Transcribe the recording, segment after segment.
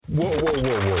Whoa.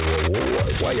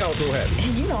 Why y'all so happy?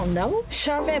 You don't know?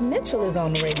 Charvette Mitchell is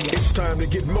on the radio. It's time to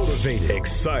get motivated,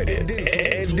 excited,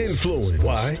 and influenced.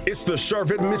 Why? It's the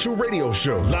Charvette Mitchell Radio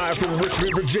Show, live from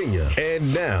Richmond, Virginia.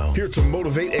 And now, here to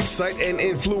motivate, excite, and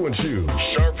influence you,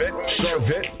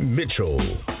 Charvette Mitchell.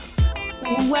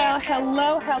 Well,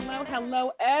 hello,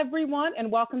 everyone,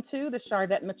 and welcome to the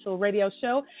Charvette Mitchell Radio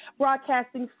Show,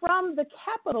 broadcasting from the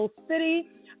capital city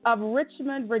of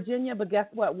Richmond, Virginia. But guess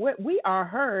what? We are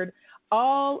heard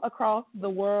all across the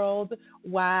World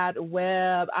Wide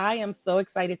Web. I am so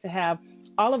excited to have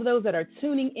all of those that are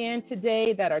tuning in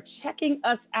today, that are checking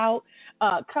us out,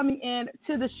 coming in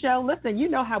to the show. Listen, you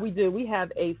know how we do. We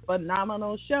have a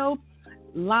phenomenal show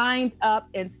lined up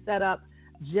and set up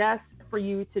just for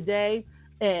you today.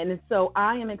 And so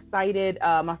I am excited.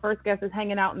 My first guest is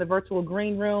hanging out in the virtual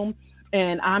green room,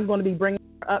 and I'm going to be bringing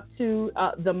her up to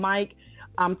the mic.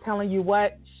 I'm telling you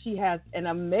what, she has an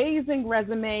amazing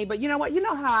resume. But you know what? You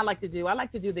know how I like to do? I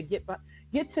like to do the get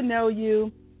to know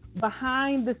you,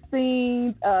 behind the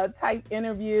scenes type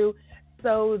interview,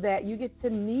 so that you get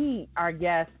to meet our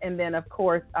guests. And then, of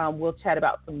course, we'll chat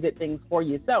about some good things for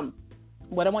you. So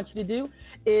what I want you to do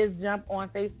is jump on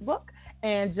Facebook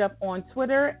and jump on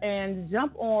Twitter and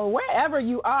jump on wherever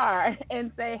you are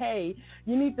and say, hey,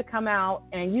 you need to come out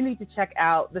and you need to check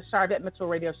out the Charvette Mitchell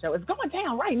Radio Show. It's going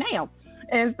down right now.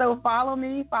 And so follow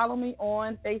me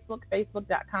on Facebook,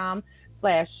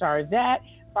 facebook.com/Charvette.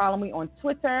 Follow me on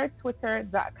Twitter,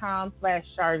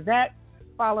 twitter.com/Charvette.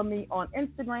 Follow me on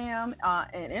Instagram,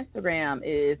 and Instagram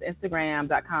is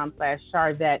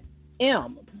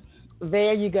instagram.com/CharvetteM.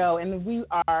 There you go. And we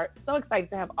are so excited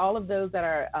to have all of those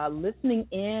that are listening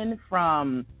in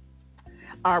from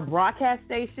our broadcast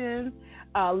stations,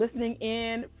 listening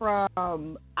in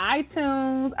from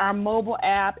iTunes, our mobile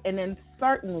app, and then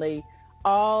certainly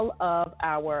all of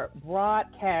our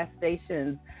broadcast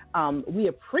stations. We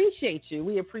appreciate you.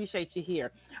 We appreciate you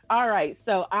here. All right.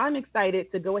 So I'm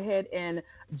excited to go ahead and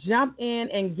jump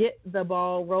in and get the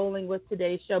ball rolling with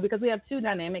today's show, because we have two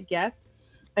dynamic guests.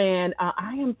 And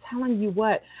I am telling you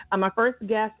what, my first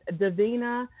guest,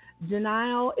 Davina,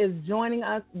 Jennile, is joining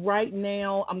us right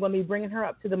now. I'm going to be bringing her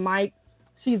up to the mic.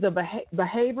 She's a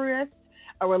behaviorist,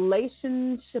 a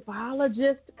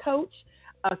relationshipologist coach,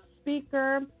 a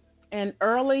speaker, an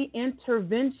early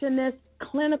interventionist,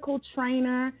 clinical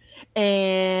trainer,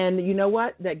 and you know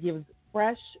what? That gives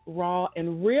fresh, raw,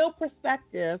 and real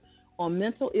perspective on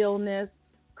mental illness,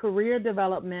 career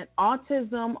development,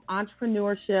 autism,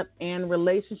 entrepreneurship, and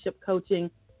relationship coaching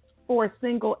for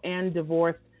single and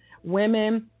divorced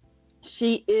women.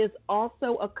 She is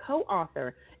also a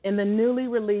co-author in the newly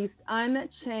released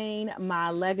Unchain My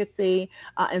Legacy,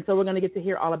 and so we're going to get to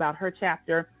hear all about her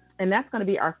chapter. And that's going to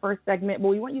be our first segment. But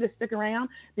we want you to stick around,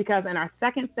 because in our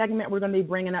second segment, we're going to be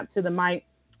bringing up to the mic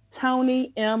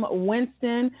Toni M.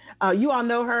 Winston. You all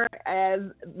know her as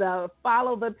the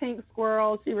Follow the Pink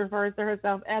Squirrel. She refers to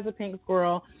herself as a pink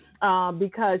squirrel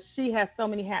because she has so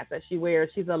many hats that she wears.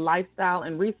 She's a lifestyle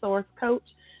and resource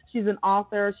coach. She's an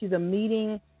author. She's a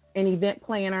meeting and event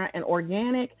planner, an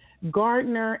organic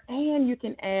gardener, and you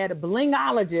can add a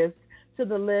blingologist to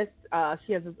the list.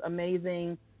 She has this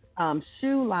amazing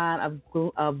shoe line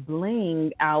of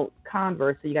bling out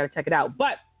Converse, so you got to check it out.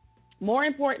 But more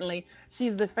importantly,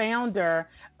 she's the founder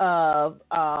of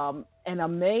an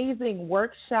amazing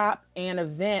workshop and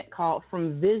event called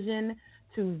From Vision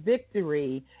to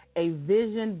Victory, a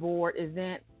vision board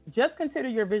event. Just consider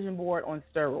your vision board on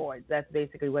steroids. That's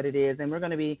basically what it is. And we're going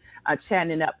to be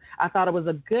chatting it up. I thought it was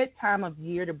a good time of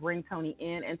year to bring Toni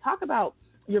in and talk about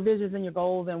your visions and your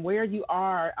goals and where you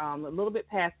are a little bit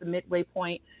past the midway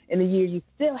point in the year. You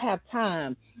still have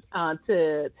time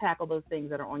to tackle those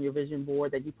things that are on your vision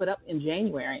board that you put up in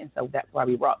January. And so that's why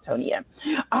we brought Toni in.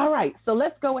 All right, so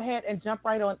let's go ahead and jump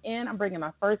right on in. I'm bringing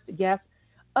my first guest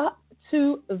up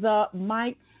to the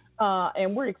mic,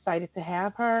 and we're excited to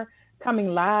have her coming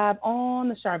live on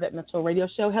the Charvette Mitchell Radio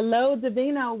Show. Hello,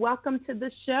 Davina. Welcome to the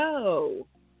show.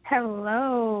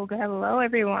 Hello,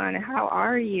 everyone. How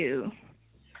are you?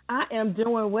 I am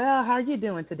doing well. How are you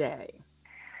doing today?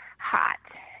 Hot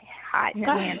in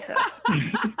Atlanta.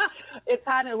 It's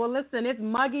hot. Well, listen, it's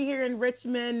muggy here in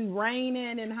Richmond,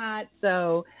 raining and hot.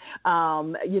 So,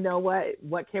 you know what?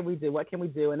 What can we do?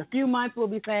 In a few months, we'll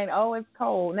be saying, oh, it's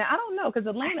cold. Now, I don't know, because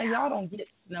Atlanta, y'all don't get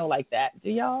snow like that. Do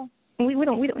y'all? We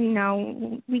don't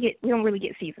know. We don't really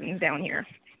get seasons down here.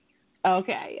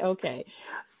 Okay.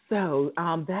 So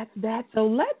that's that. So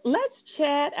let's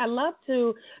chat. I'd love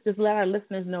to just let our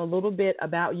listeners know a little bit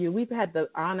about you. We've had the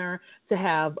honor to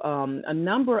have a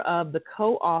number of the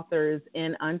co-authors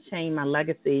in Unchain My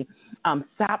Legacy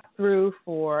stop through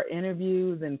for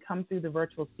interviews and come through the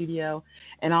virtual studio,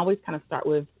 and always kind of start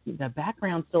with the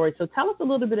background story. So tell us a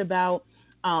little bit about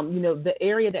the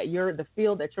area the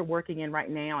field that you're working in right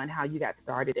now, and how you got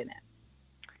started in it.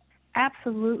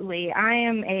 Absolutely. I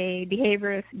am a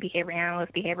behaviorist, behavior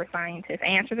analyst, behavior scientist. I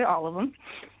answer to all of them.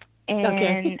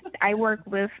 And I work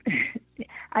with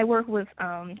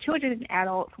children and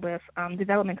adults with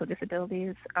developmental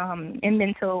disabilities and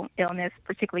mental illness,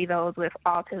 particularly those with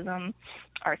autism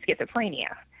or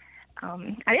schizophrenia.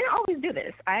 I didn't always do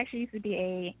this. I actually used to be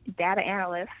a data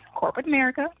analyst, corporate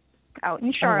America, out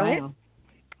in Charlotte,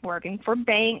 working for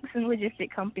banks and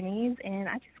logistic companies, and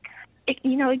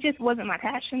it just wasn't my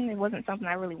passion. It wasn't something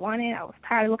I really wanted. I was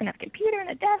tired of looking at the computer and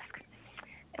the desk,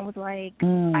 and was like,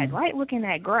 I like looking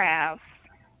at graphs,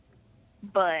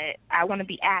 but I want to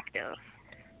be active.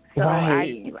 So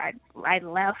I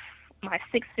left my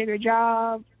six-figure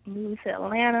job, moved to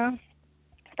Atlanta,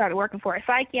 started working for a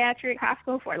psychiatric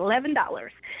hospital for $11,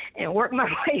 and worked my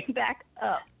way back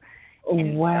up.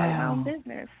 And started my own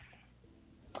business.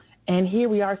 And here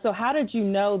we are. So how did you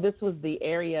know this was the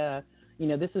area?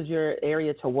 This is your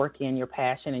area to work in, your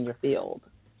passion and your field.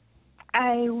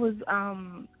 I was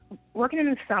working in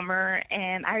the summer,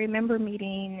 and I remember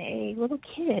meeting a little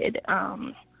kid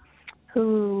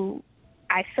who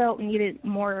I felt needed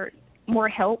more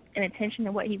help and attention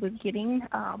than what he was getting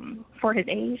for his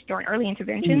age during early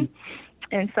intervention.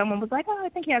 And someone was like, I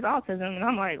think he has autism. And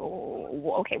I'm like,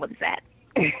 oh, okay, what is that?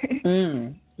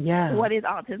 What is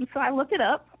autism? So I looked it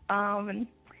up, and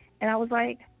I was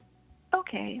like,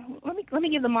 okay, let me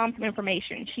give the mom some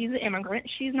information. She's an immigrant.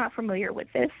 She's not familiar with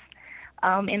this.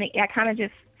 And I kind of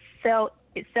just fell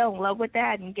in love with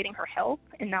that and getting her help.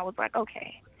 And I was like,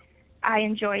 okay, I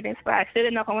enjoy this, but I still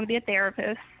didn't know if I want to be a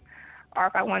therapist or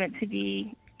if I wanted to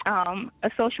be a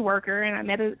social worker. And I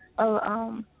met a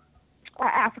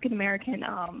African-American,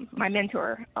 my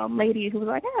mentor, lady who was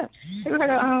like, have you heard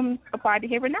of applied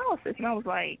behavior analysis? And I was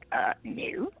like,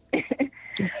 no.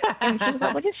 And she was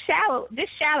like, well,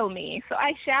 just shadow me. So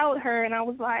I shadowed her, and I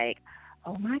was like,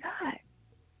 oh, my God,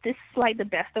 this is like the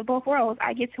best of both worlds.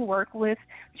 I get to work with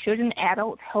children and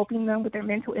adults, helping them with their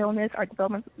mental illness or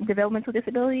developmental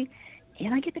disability,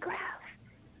 and I get the graphs.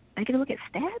 I get to look at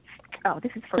stats. Oh,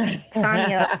 this is for me. Sign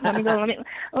me up.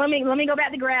 Let me go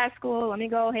back to grad school. Let me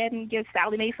go ahead and give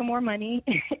Sally Mae some more money.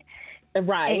 And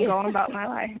go on about my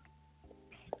life.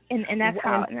 And that's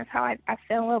how I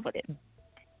fell in love with it.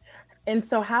 And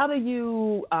so how do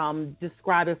you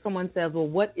describe, if someone says, well,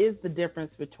 what is the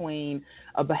difference between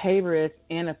a behaviorist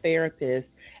and a therapist?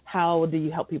 How do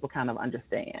you help people kind of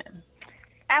understand?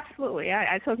 Absolutely.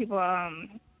 I tell people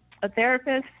a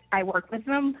therapist, I work with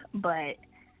them, but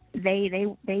they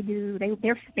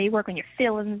work on your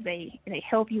feelings. They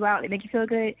help you out. They make you feel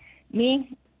good.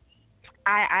 Me,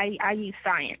 I use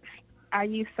science. I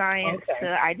use science to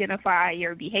identify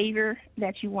your behavior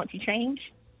that you want to change.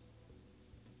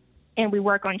 And we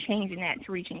work on changing that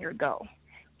to reaching your goal.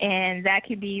 And that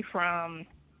could be from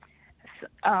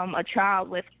a child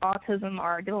with autism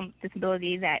or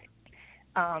disability that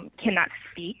cannot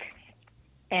speak,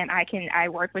 and I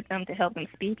work with them to help them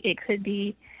speak. It could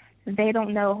be they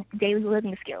don't know daily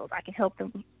living skills. I can help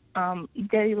them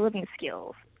daily living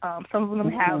skills. Some of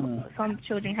them some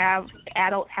children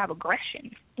adults have aggression.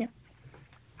 Yeah.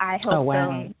 I help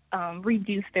them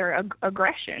reduce their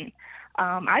aggression.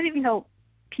 I've even helped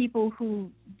people who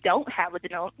don't have a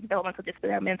developmental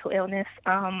disability or mental illness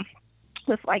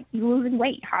with like losing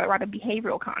weight, how to write a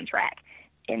behavioral contract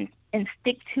and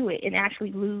stick to it and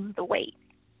actually lose the weight.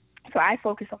 So I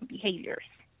focus on behaviors.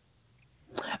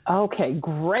 Okay,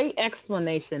 great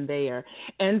explanation there.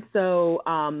 And so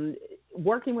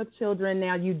working with children,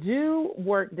 now you do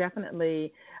work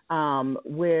definitely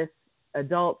with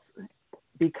adults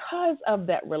because of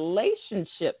that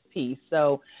relationship piece.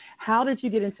 So how did you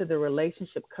get into the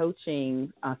relationship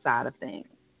coaching side of things?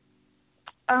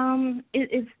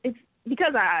 It's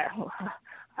because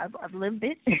I've lived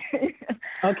it.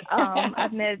 Okay.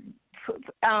 I've met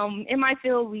in my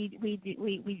field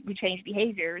we change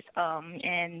behaviors,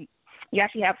 and you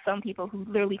actually have some people who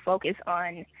literally focus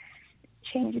on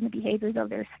changing the behaviors of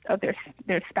their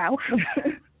spouse.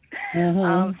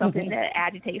 Something that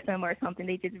agitates them or something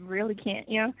they just really can't,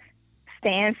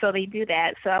 stand, so they do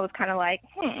that. So I was kind of like,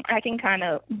 I can kind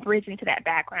of bridge into that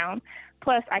background.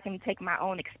 Plus, I can take my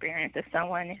own experience as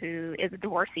someone who is a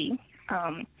divorcee,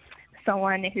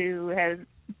 someone who has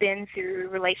been through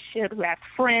relationships, who has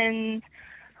friends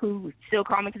who still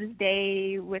call me to this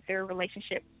day with their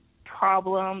relationship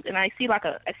problems, and I see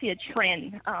a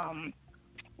trend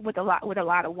with a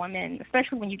lot of women,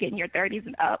 especially when you get in your 30s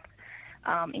and up,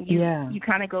 and you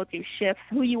kind of go through shifts.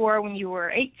 Who you were when you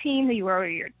were 18, who you were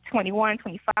when you're 21,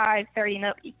 25, 30 and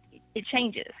up, it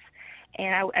changes.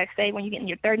 And I say when you get in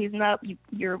your 30s and up,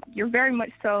 you're very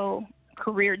much so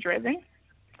career driven,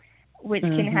 which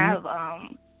can have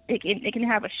it can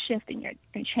have a shift and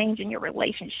change in your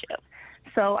relationship.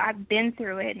 So I've been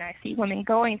through it, and I see women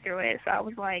going through it. So I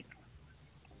was like,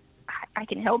 I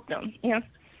can help them.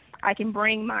 I can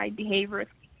bring my behavior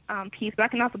piece, but I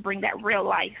can also bring that real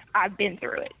life, I've been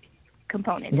through it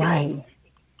component. Right.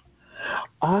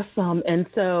 Awesome. And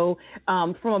so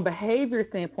from a behavior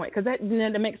standpoint, because that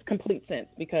makes complete sense,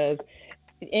 because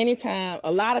a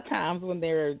lot of times when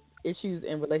there are issues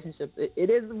in relationships, it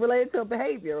is related to a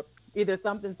behavior, either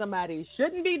something somebody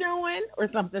shouldn't be doing or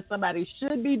something somebody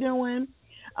should be doing.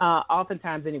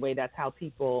 Oftentimes, anyway, that's how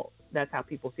people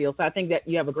feel. So I think that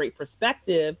you have a great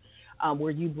perspective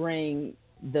where you bring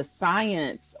the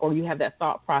science, or you have that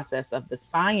thought process of the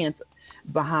science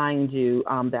behind you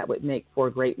that would make for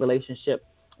great relationship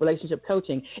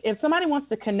coaching. If somebody wants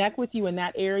to connect with you in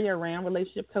that area around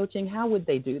relationship coaching, how would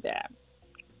they do that?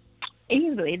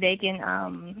 Easily. They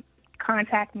can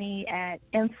contact me at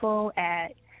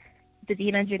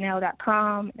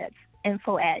info@davinajennile.com. That's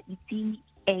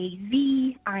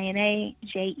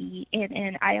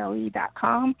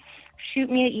info@DAVINAJENNILE.com. Shoot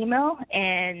me an email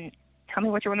and tell me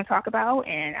what you want to talk about,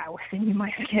 and I will send you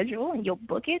my schedule, and you'll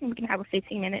book it, and we can have a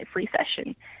 15-minute free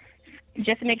session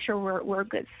just to make sure we're a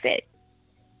good fit.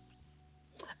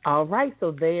 All right,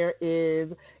 so there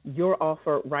is your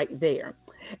offer right there.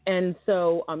 And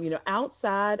so,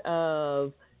 outside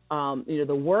of,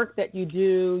 the work that you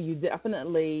do, you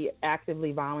definitely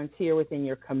actively volunteer within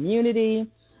your community,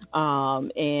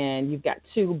 and you've got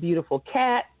 2 beautiful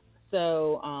cats,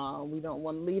 so we don't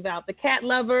want to leave out the cat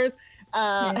lovers.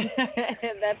 And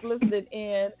that's listed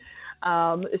in.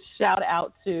 Shout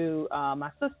out to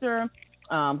my sister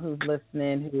who's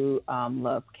listening, who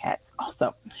loves cats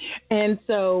also. And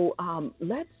so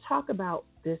let's talk about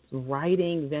this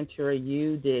writing venture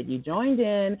you did. You joined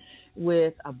in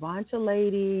with a bunch of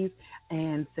ladies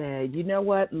and said, you know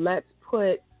what, let's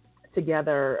put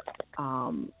together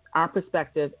our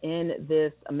perspective in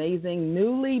this amazing,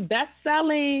 newly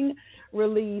best-selling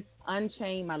release,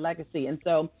 Unchain My Legacy. And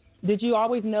so did you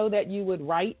always know that you would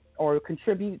write or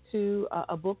contribute to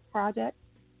a book project?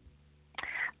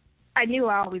 I knew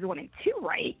I always wanted to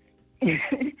write,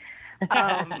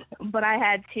 but I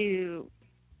had to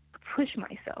push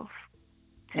myself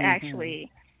to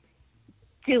actually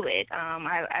do it.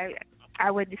 I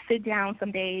would just sit down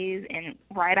some days and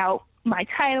write out my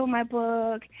title of my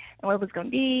book and what it was going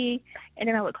to be, and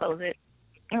then I would close it.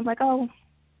 And I'm like, oh,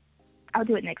 I'll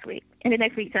do it next week. And the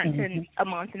next week turned to a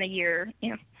month and a year,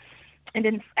 And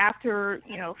then after,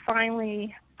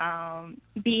 finally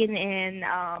being in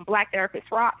Black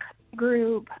Therapist Rock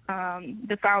group,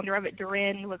 the founder of it,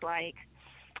 Doreen, was like,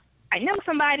 I know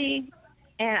somebody,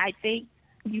 and I think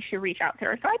you should reach out to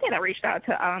her. So I did. I reached out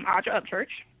to Audra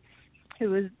Upchurch,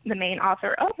 who is the main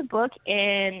author of the book,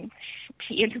 and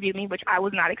she interviewed me, which I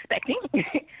was not expecting to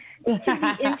be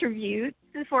interviewed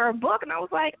for a book. And I was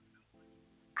like,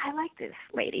 I like this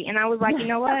lady. And I was like, you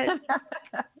know what?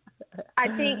 I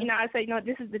think, I said,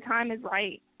 the time is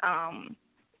right.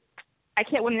 I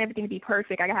can't want everything to be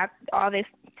perfect. I got to have all this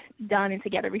done and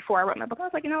together before I write my book. I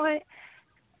was like, you know what?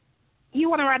 You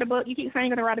want to write a book? You keep saying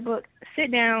you're going to write a book.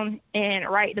 Sit down and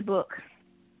write the book.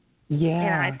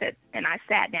 Yeah. And I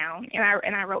sat down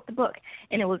and I wrote the book,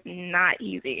 and it was not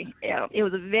easy. It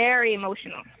was a very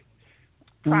emotional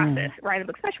process writing a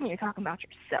book, especially when you're talking about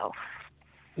yourself.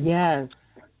 Yes.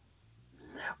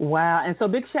 Wow. And so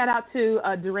big shout out to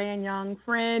Duran Young,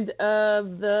 friend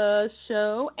of the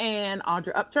show, and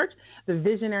Audra Upchurch, the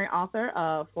visionary author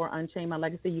for Unchain My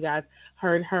Legacy. You guys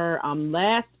heard her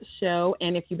last show.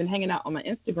 And if you've been hanging out on my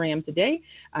Instagram today,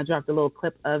 I dropped a little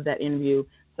clip of that interview.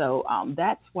 So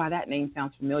that's why that name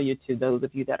sounds familiar to those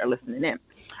of you that are listening in.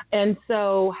 And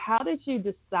so how did you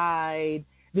decide,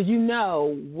 did you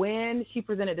know when she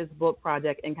presented this book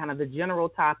project and kind of the general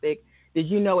topic, did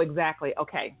you know exactly,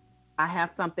 okay, I have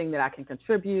something that I can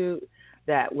contribute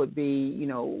that would be,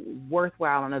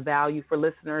 worthwhile and a value for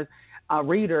listeners,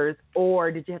 readers,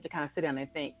 or did you have to kind of sit down and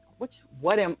think,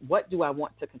 what do I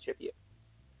want to contribute?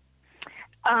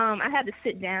 I had to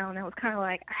sit down. I was kind of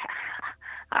like,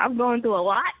 I'm going through a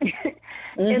lot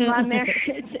in my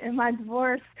marriage and my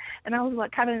divorce, and I was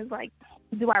like,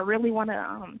 do I really want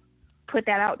to put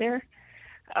that out there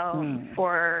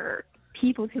for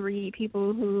people to read,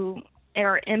 people who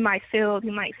or in my field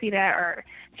who might see that, or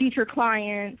future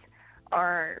clients,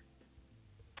 or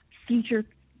future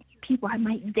people I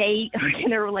might date or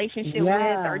in a relationship with,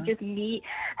 or just meet.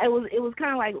 It was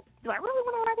kind of like, do I really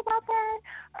want to write about that,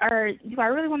 or do I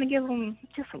really want to give them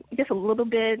just a little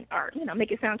bit, or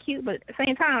make it sound cute? But at the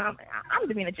same time, I'm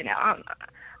Davina Jennile.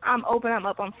 I'm open. I'm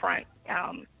up on front.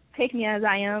 Take me as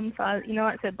I am. So I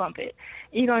said bump it.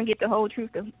 You're gonna get the whole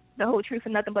truth, the whole truth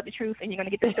and nothing but the truth, and you're gonna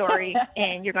get the story,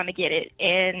 and you're gonna get it,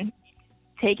 and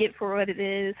take it for what it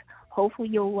is. Hopefully,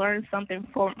 you'll learn something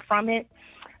from it.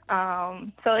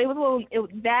 So it was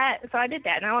so I did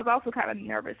that, and I was also kind of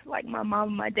nervous, like my mom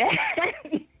and my dad.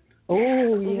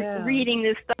 Reading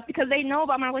this stuff, because they know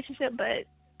about my relationship, but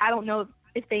I don't know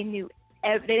if they knew.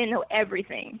 They didn't know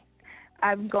everything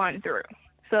I've gone through.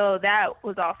 So that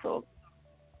was also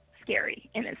scary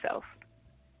in itself.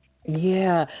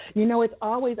 Yeah. It's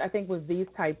always, I think, with these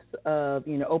types of,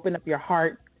 open up your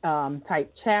heart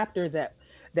type chapters that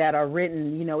are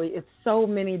written, it's so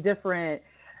many different,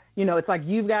 it's like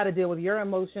you've got to deal with your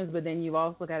emotions, but then you've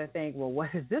also got to think, well,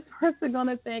 what is this person going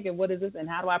to think, and what is this, and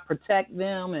how do I protect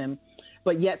them,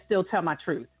 but yet still tell my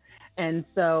truth. And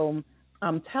so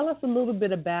tell us a little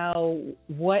bit about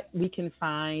what we can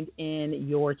find in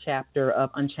your chapter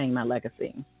of Unchain My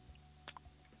Legacy.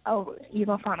 Oh, you're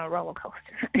going to find a roller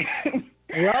coaster.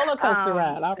 Roller coaster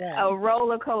ride, all right. A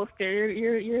roller coaster.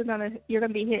 You're gonna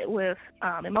be hit with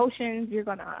emotions. You're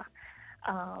gonna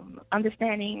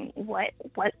understanding what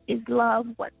is love,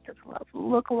 what does love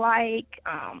look like,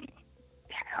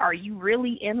 are you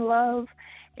really in love?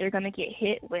 You're gonna get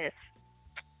hit with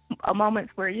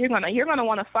moments where you're gonna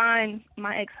want to find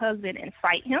my ex-husband and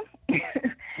fight him.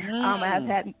 I've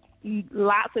had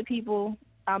lots of people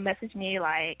message me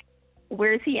like,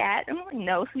 where is he at? I'm like,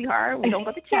 no, sweetheart, we don't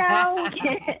go to jail.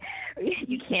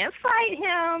 You can't fight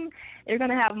him. You're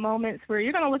going to have moments where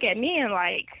you're going to look at me and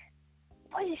like,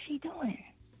 what is she doing?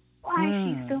 Why is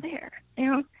she still there?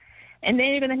 And then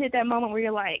you're going to hit that moment where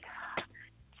you're like,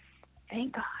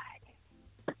 thank God.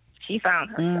 She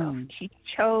found herself. She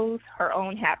chose her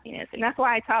own happiness. And that's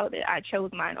why I titled it, I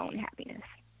chose mine own happiness.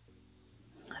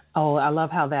 Oh, I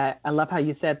love how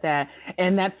you said that.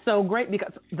 And that's so great,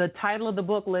 because the title of the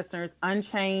book, listeners,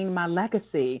 Unchain My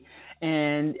Legacy.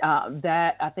 And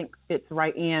that, I think, fits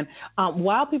right in.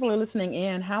 While people are listening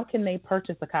in, how can they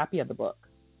purchase a copy of the book?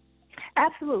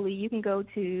 Absolutely. You can go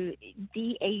to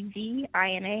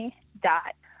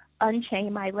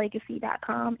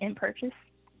davina.unchainmylegacy.com and purchase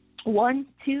 1,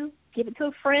 2, give it to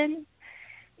a friend.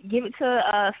 Give it to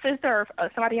a sister or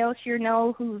somebody else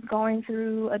who's going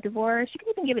through a divorce. You can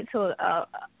even give it to a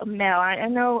male. I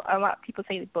know a lot of people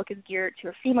say the book is geared to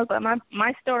a female, but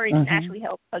my story can actually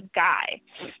help a guy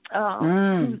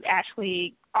who's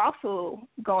actually also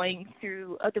going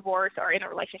through a divorce or in a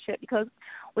relationship, because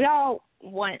we all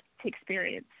want to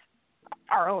experience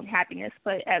our own happiness,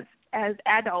 but as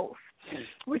adults,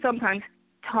 we're sometimes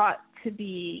taught to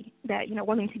be that,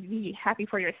 wanting to be happy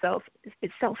for yourself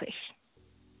is selfish.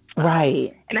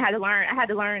 Right. And I had to learn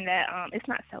that it's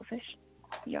not selfish.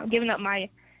 Giving up my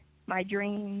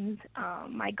dreams,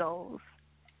 my goals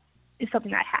is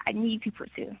something that I need to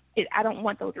pursue. I don't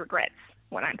want those regrets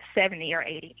when I'm 70 or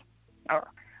 80. Or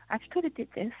I could have did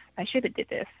this. I should have did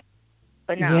this.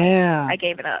 But no, I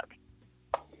gave it up.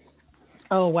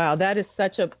 Oh, wow. That is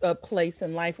such a place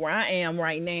in life where I am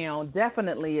right now.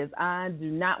 Definitely is. I do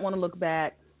not want to look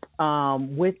back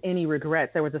with any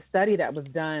regrets. There was a study that was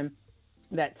done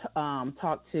that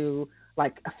talked to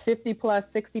like 50 plus,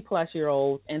 60 plus year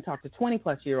olds and talked to 20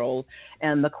 plus year olds.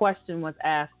 And the question was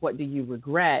asked, what do you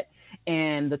regret?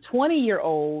 And the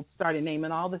 20-year-olds started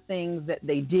naming all the things that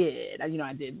they did. I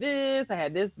did this, I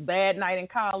had this bad night in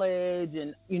college,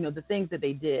 and, the things that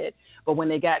they did. But when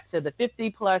they got to the 50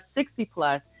 plus, 60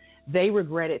 plus, they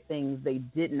regretted things they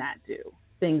did not do,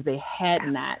 things they had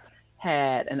not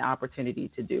had an opportunity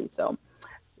to do. So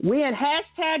we in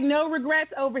hashtag no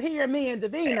regrets over here, me and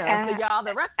Davina. So y'all,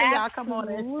 the rest of y'all, come on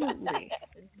in.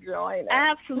 Join us.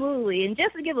 Absolutely. And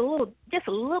just to give a little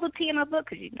tea in my book,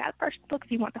 because you got to purchase the book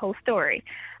if you want the whole story.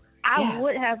 I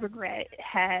would have regret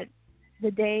had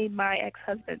the day my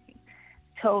ex-husband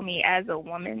told me as a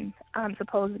woman I'm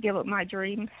supposed to give up my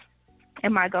dreams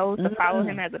and my goals to follow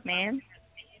him as a man.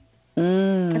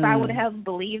 If I would have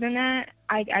believed in that,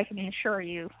 I can assure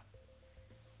you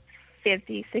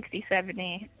 50, 60,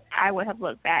 70, I would have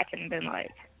looked back and been like,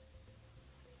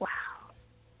 wow,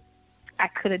 I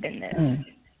could have done this.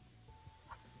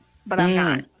 But I'm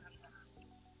not.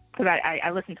 Because I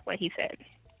listened to what he said.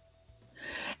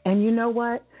 And you know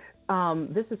what?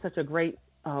 This is such a great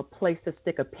place to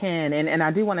stick a pin. And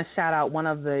I do want to shout out one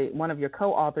of your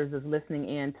co-authors is listening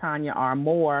in, Tanya R.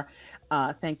 Moore.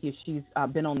 Thank you. She's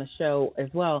been on the show as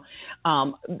well,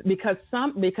 because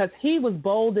he was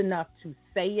bold enough to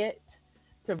say it,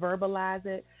 to verbalize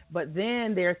it. But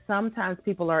then there's sometimes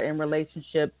people are in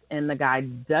relationships and the guy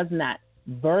does not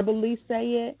verbally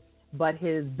say it, but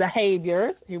his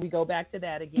behaviors, here we go back to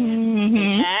that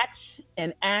again,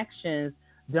 and actions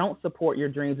don't support your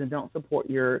dreams and don't support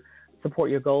your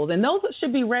goals. And those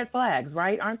should be red flags,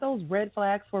 right? Aren't those red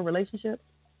flags for relationships?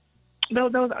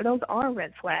 Those are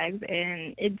red flags,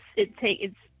 and it's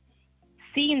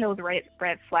seeing those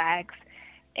red flags.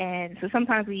 And so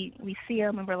sometimes we see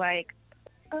them and we're like,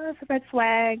 oh, it's a red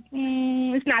flag.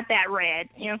 It's not that red,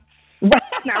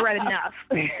 It's not red enough.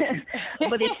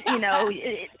 But it's,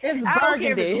 it's I don't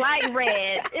care if burgundy. it's light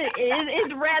red.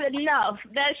 It's red enough.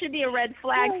 That should be a red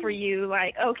flag for you.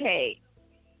 Like, okay,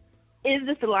 is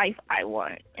this the life I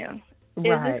want? Is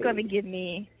this going to give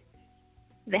me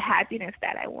the happiness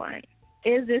that I want?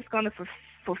 Is this going to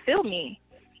fulfill me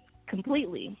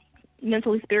completely,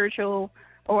 mentally, spiritual,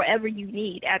 or whatever you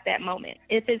need at that moment?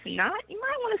 If it's not, you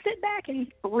might want to sit back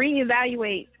and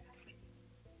reevaluate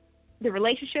the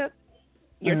relationship,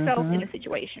 yourself, and the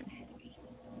situation.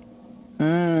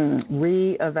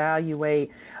 Reevaluate.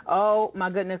 Oh,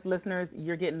 my goodness, listeners,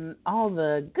 you're getting all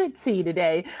the good tea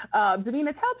today.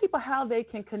 Davina, tell people how they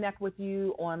can connect with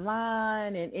you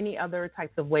online and any other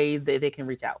types of ways that they can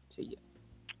reach out to you.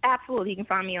 Absolutely. You can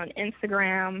find me on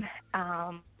Instagram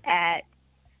at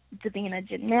Davina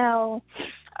Jennile,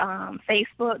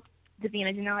 Facebook,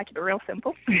 Davina Jennile. I keep it real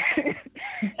simple.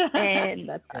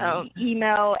 And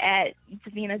email at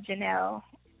Davina Jennile,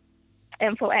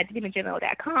 info at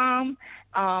DavinaJennile.com.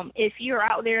 If you're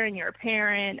out there and you're a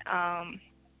parent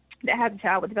that has a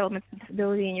child with developmental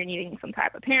disability and you're needing some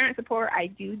type of parent support, I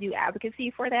do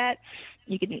advocacy for that.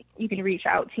 You can reach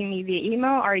out to me via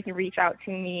email, or you can reach out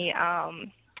to me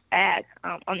on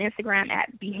Instagram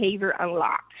at Behavior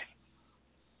Unlocked.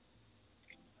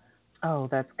 Oh,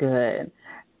 that's good.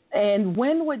 And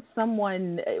when would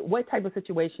what type of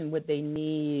situation would they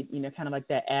need, kind of like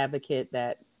that advocate,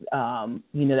 that,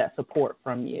 that support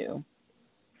from you?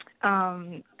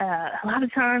 A lot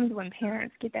of times when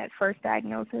parents get that first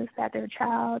diagnosis that their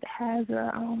child has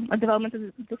a developmental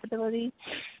disability,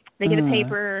 they get a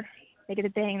paper, they get a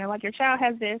thing, they're like, your child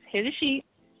has this, here's a sheet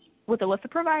with a list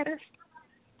of providers,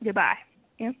 goodbye.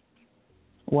 Yeah.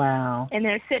 Wow. And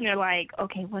they're sitting there like,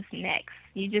 okay, what's next?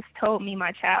 You just told me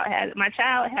my child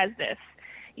has this.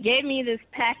 You gave me this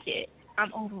packet.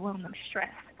 I'm overwhelmed. I'm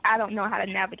stressed. I don't know how to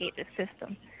navigate this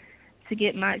system to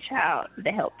get my child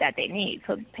the help that they need.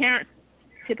 So parents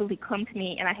typically come to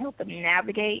me and I help them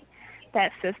navigate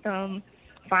that system,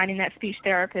 finding that speech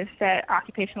therapist, that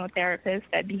occupational therapist,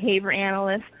 that behavior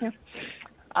analyst,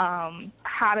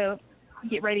 how to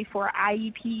get ready for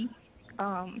IEP,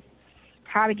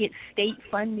 how to get state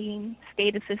funding,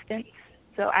 state assistance.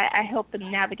 So I help them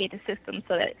navigate the system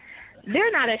so that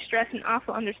they're not as stressed, and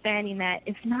also understanding that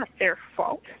it's not their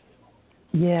fault.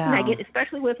 Yeah. And I get,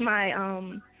 especially with my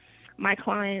my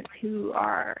clients who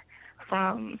are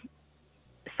from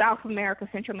South America,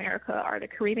 Central America, or the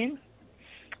Caribbean,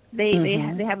 they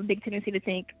have a big tendency to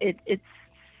think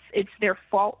it's their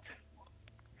fault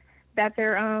that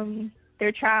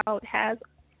their child has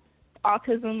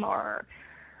autism or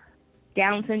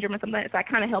Down syndrome or something like that. So I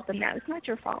kind of help them now. It's not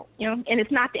your fault, and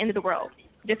it's not the end of the world.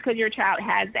 Just because your child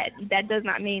has that does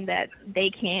not mean that they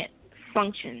can't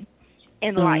function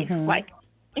in life like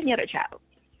any other child.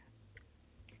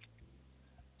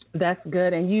 That's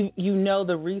good. And you know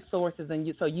the resources, and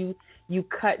you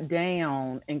cut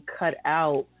down and cut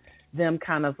out them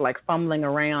kind of like fumbling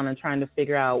around and trying to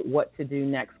figure out what to do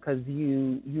next, because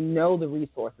you know the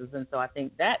resources. And so I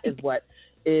think that is what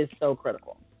is so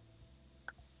critical.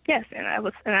 Yes, and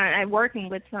I'm working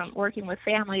with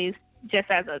families just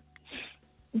as a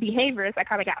behaviorist. I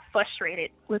kind of got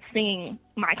frustrated with seeing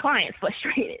my clients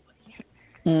frustrated.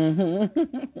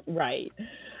 Right.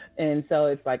 And so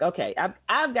it's like, okay,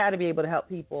 I've got to be able to help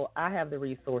people. I have the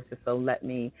resources, so let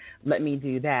me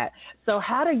do that. So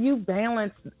how do you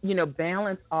balance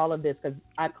all of this? Because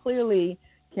I clearly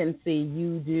can see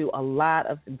you do a lot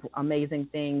of amazing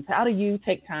things. How do you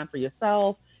take time for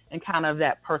yourself and kind of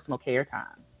that personal care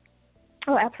time?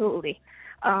 Oh, absolutely.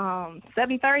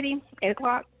 7:30, 8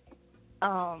 o'clock,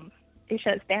 it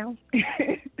shuts down.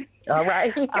 All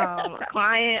right. A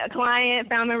client,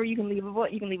 family member, you can leave a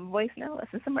voicemail.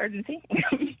 It's an emergency.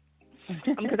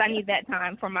 Because I need that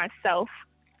time for myself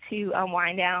to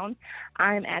wind down.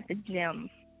 I'm at the gym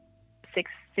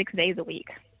six days a week.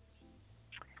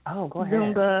 Oh, go ahead.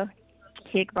 Zumba,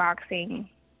 kickboxing,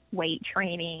 weight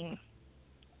training,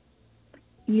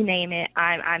 you name it,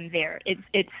 I'm there.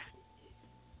 It's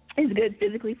It's good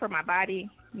physically for my body,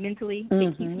 mentally.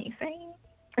 It keeps me sane.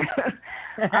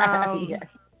 Yes.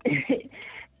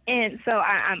 And so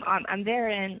I'm there,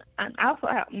 and I also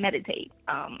meditate.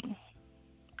 I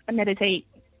meditate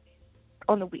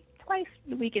on the week, twice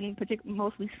a week, and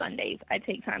mostly Sundays. I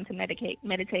take time to meditate,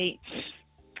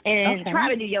 and try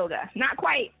to do yoga. Not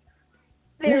quite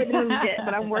there yet,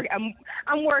 but I'm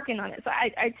working on it. So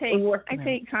I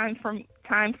take time for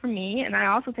me, and I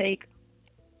also take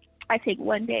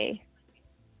 1 day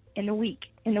in the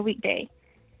weekday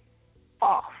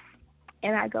off,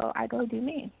 and I go do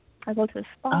me. I go to the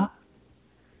spa.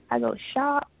 I go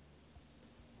shop.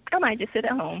 I might just sit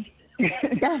at home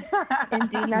and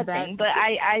do nothing. But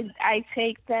I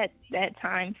take that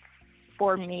time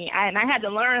for me. And I had to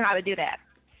learn how to do that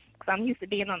because I'm used to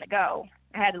being on the go.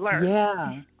 I had to learn.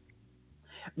 Yeah.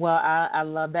 Well, I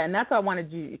love that. And that's why I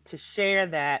wanted you to share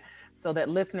that so that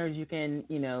listeners, you can,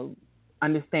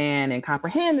 understand and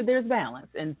comprehend that there's balance.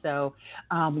 And so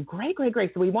great.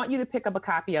 So we want you to pick up a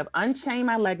copy of Unchain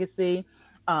My Legacy.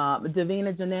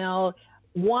 Davina, Jennile,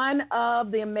 one of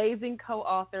the amazing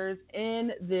co-authors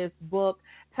in this book.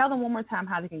 Tell them one more time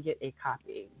how they can get a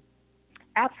copy.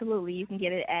 Absolutely. You can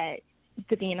get it at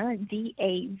Davina,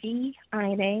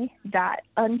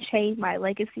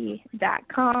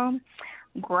 DAVINA.unchainmylegacy.com.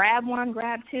 Grab one,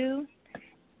 grab two,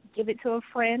 give it to a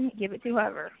friend, give it to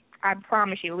whoever. I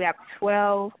promise you, we have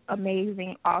 12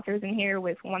 amazing authors in here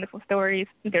with wonderful stories.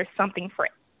 There's something for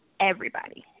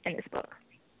everybody in this book.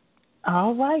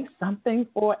 All right, something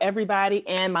for everybody.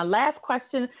 And my last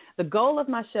question, the goal of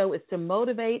my show is to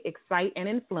motivate, excite, and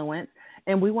influence.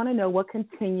 And we want to know what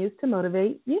continues to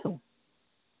motivate you.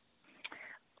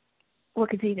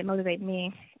 What continues to motivate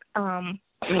me? Partly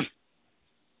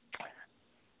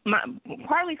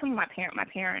some of my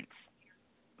parents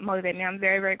motivate me. I'm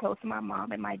very, very close to my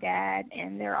mom and my dad,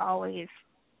 and they're always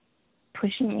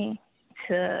pushing me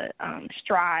to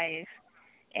strive,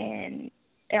 and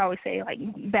they always say, like,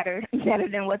 better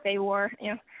than what they were,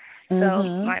 So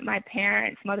my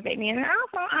parents motivate me, and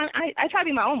also I try to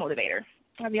be my own motivator.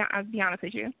 I'll be honest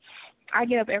with you. I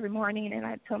get up every morning, and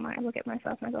I look at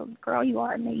myself, and I go, girl, you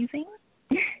are amazing.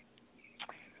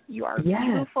 You are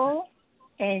beautiful,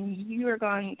 and you are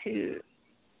going to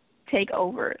take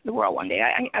over the world one day.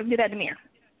 I did that to me.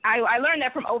 I learned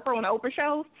that from Oprah on the Oprah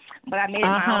show, but I made it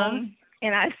my own.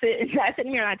 And I sit in the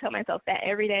mirror and I tell myself that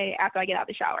every day after I get out of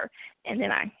the shower. And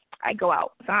then I go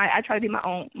out. So I try to be my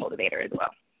own motivator as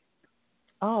well.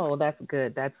 Oh, that's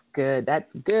good.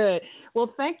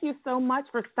 Well, thank you so much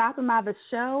for stopping by the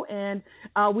show. And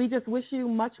we just wish you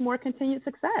much more continued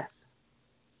success.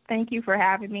 Thank you for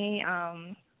having me.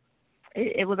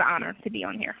 It was an honor to be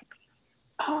on here.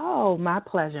 Oh, my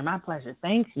pleasure.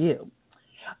 Thank you.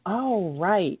 All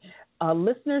right.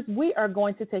 Listeners, we are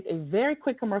going to take a very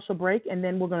quick commercial break, and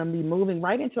then we're going to be moving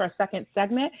right into our second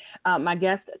segment. My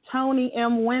guest, Toni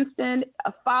M. Winston,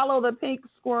 Follow the Pink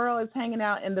Squirrel, is hanging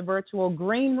out in the virtual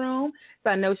green room.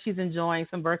 So I know she's enjoying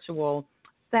some virtual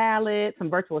salad, some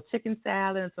virtual chicken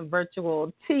salad, and some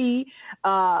virtual tea,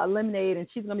 lemonade, and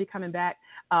she's going to be coming back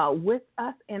with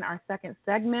us in our second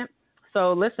segment.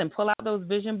 So listen, pull out those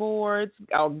vision boards.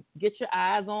 Get your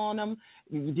eyes on them.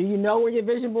 Do you know where your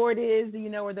vision board is? Do you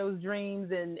know where those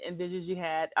dreams and visions you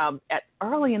had at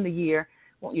early in the year?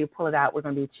 I want you to pull it out. We're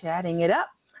going to be chatting it up.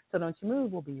 So don't you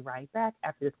move. We'll be right back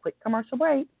after this quick commercial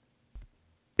break.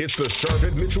 It's the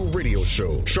Charvette Mitchell Radio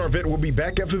Show. Charvette will be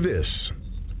back after this.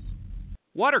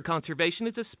 Water conservation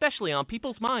is especially on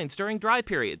people's minds during dry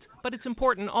periods, but it's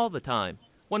important all the time.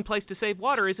 One place to save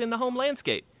water is in the home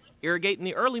landscape. Irrigate in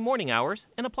the early morning hours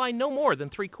and apply no more than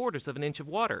 3/4 of an inch of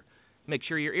water. Make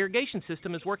sure your irrigation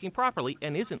system is working properly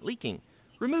and isn't leaking.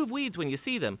 Remove weeds when you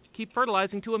see them, keep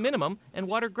fertilizing to a minimum, and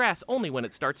water grass only when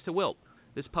it starts to wilt.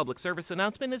 This public service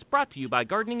announcement is brought to you by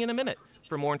Gardening in a Minute.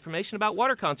 For more information about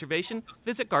water conservation,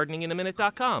 visit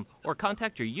gardeninginaminute.com or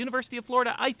contact your University of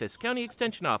Florida IFAS County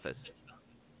Extension Office.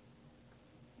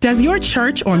 Does your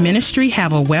church or ministry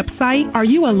have a website? Are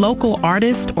you a local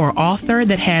artist or author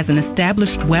that has an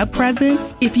established web presence?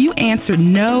 If you answered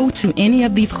no to any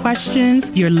of these questions,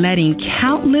 you're letting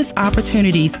countless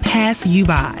opportunities pass you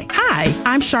by. Hi,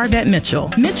 I'm Charvette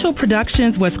Mitchell. Mitchell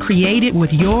Productions was created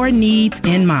with your needs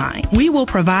in mind. We will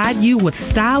provide you with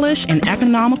stylish and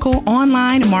economical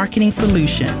online marketing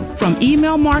solutions. From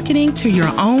email marketing to your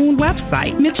own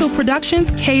website, Mitchell Productions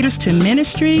caters to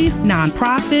ministries,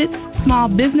 nonprofits, small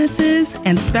businesses,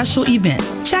 and special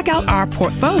events. Check out our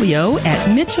portfolio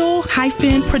at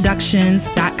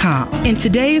Mitchell-Productions.com. In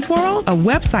today's world, a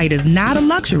website is not a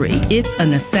luxury, it's a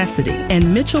necessity.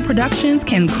 And Mitchell Productions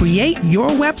can create your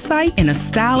website in a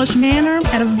stylish manner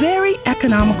at a very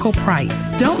economical price.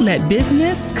 Don't let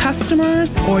business, customers,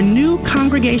 or new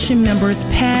congregation members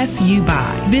pass you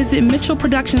by. Visit Mitchell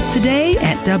Productions today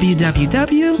at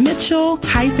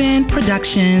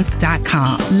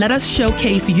www.mitchell-productions.com. Let us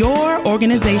showcase your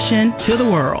organization to the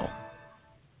world.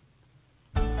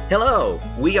 Hello,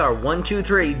 we are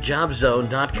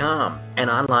 123jobzone.com, an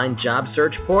online job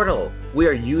search portal. We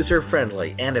are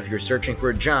user-friendly, and if you're searching for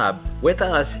a job, with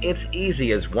us, it's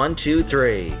easy as 1, 2,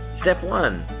 3. Step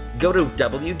 1. Go to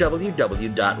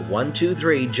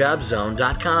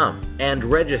www.123jobzone.com and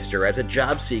register as a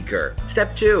job seeker.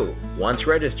 Step 2. Once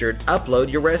registered, upload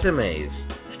your resumes.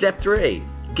 Step 3.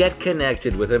 Get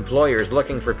connected with employers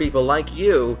looking for people like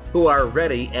you who are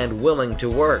ready and willing to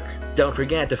work. Don't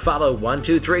forget to follow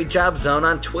 123 Job Zone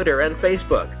on Twitter and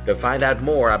Facebook to find out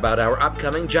more about our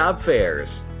upcoming job fairs.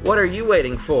 What are you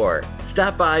waiting for?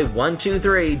 Stop by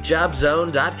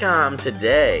 123jobzone.com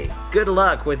today. Good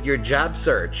luck with your job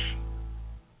search.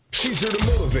 She's here to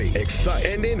motivate, excite,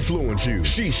 and influence you.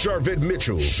 She's Sharvette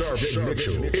Mitchell. It's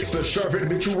the Sharvette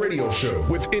Mitchell Radio Show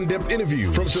with in-depth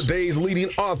interviews from today's leading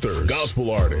authors,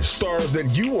 gospel artists, stars that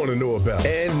you want to know about.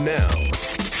 And now,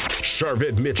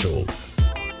 Sharvette Mitchell.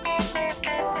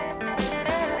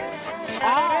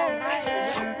 All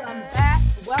right,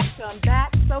 welcome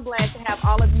back. So glad to have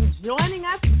all of you joining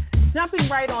us. Jumping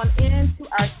right on into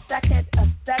our second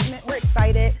segment. We're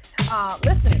excited.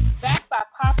 Listen, back by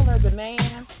popular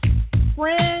demand,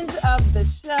 friends of the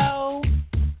show,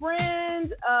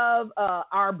 friends of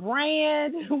our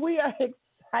brand, we are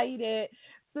excited,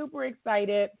 super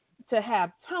excited to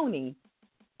have Toni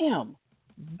M.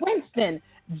 Winston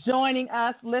joining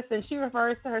us. Listen, she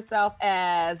refers to herself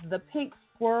as the pink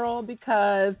squirrel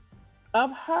because of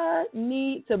her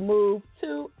need to move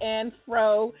to and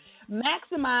fro,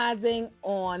 maximizing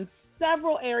on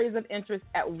several areas of interest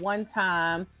at one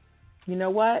time. You know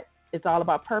what? It's all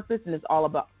about purpose and it's all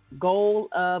about goal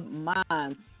of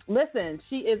mine. Listen,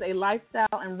 she is a lifestyle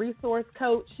and resource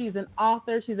coach. She's an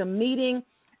author. She's a meeting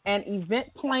and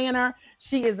event planner.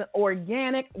 She is an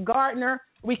organic gardener.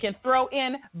 We can throw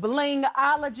in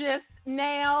blingologist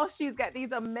now. She's got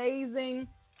these amazing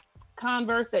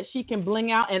Converse that she can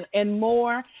bling out and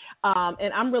more.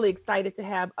 And I'm really excited to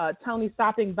have Toni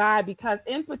stopping by because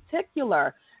in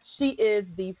particular, she is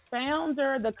the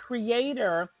founder, the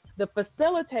creator, the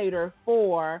facilitator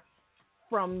for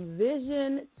From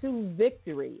Vision to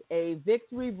Victory, a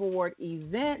victory board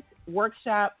event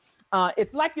workshop.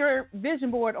 It's like your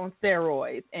vision board on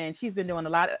steroids, and she's been doing a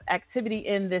lot of activity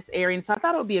in this area. And so I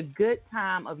thought it would be a good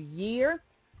time of year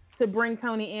to bring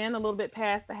Toni in a little bit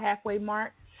past the halfway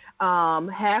mark,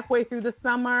 halfway through the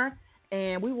summer,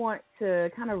 and we want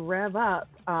to kind of rev up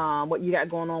what you got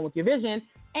going on with your vision.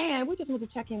 And we just want to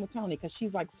check in with Toni because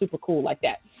she's like super cool like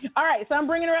that. All right, so I'm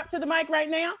bringing her up to the mic right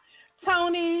now.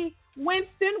 Toni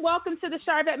Winston, welcome to the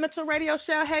Sharvette Mitchell Radio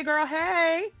Show. Hey, girl,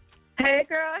 hey. Hey,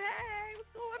 girl, hey.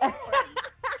 What's going on?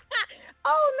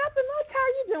 Oh, nothing much. How are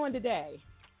you doing today?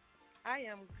 I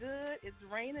am good. It's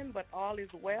raining, but all is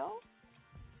well.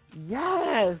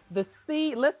 Yes, the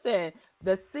seed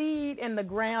in the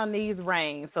ground needs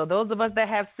rain. So those of us that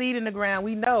have seed in the ground,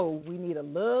 we know we need a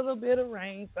little bit of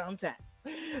rain sometimes.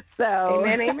 So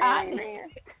amen.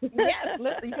 Yes,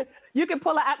 listen, you can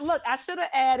pull out. Look, I should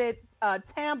have added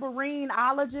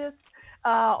tamborineologist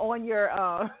on your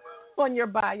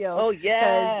bio. Oh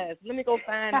yes, let me go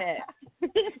find that.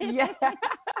 Yeah.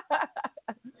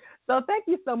 So thank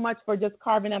you so much for just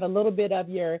carving out a little bit of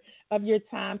your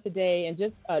time today and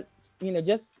just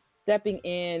just stepping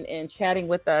in and chatting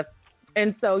with us.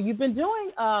 And so you've been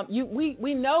doing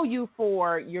we know you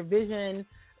for your vision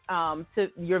to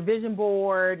your vision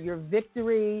board, your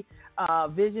victory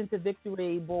vision to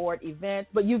victory board events,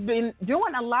 but you've been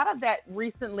doing a lot of that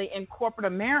recently in corporate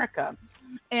America.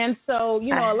 And so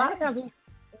a lot of times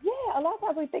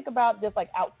we think about just like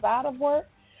outside of work.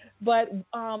 But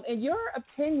in your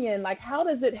opinion, like how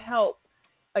does it help,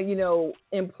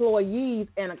 employees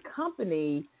and a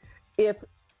company if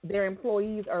their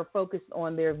employees are focused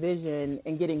on their vision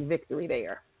and getting victory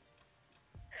there?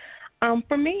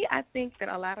 For me, I think that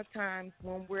a lot of times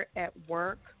when we're at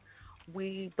work,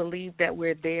 we believe that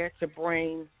we're there to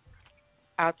bring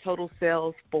our total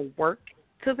selves for work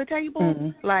to the table.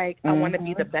 Mm-hmm. Like, I want to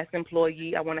be the best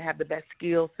employee. I want to have the best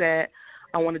skill set.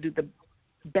 I want to do the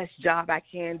best job I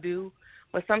can do.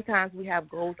 But sometimes we have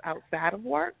goals outside of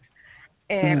work.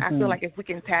 And I feel like if we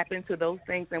can tap into those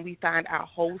things and we find our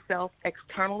whole self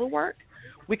external to work,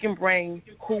 we can bring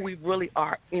who we really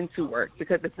are into work.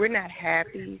 Because if we're not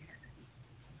happy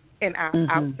in our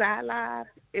outside lives,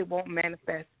 it won't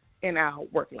manifest in our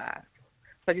work lives.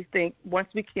 So I just think once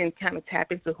we can kind of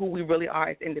tap into who we really are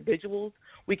as individuals,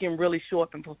 we can really show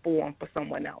up and perform for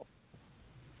someone else.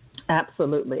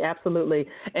 Absolutely, absolutely.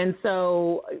 And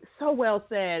so well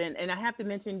said. And I have to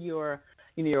mention you're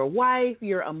a wife,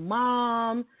 you're a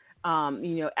mom,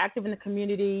 active in the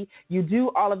community. You do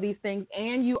all of these things,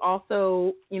 and you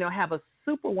also, have a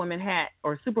superwoman hat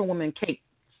or superwoman cape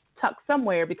tucked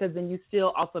somewhere, because then you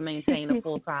still also maintain a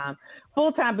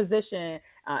full-time position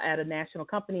at a national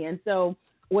company. And so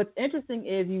what's interesting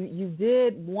is you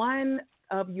did one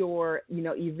of your,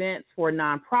 events for a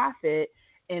nonprofit,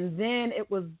 and then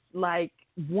it was like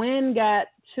wind got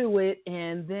to it,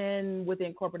 and then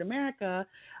within corporate America,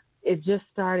 it just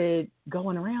started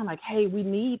going around like, hey, we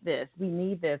need this.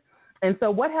 And so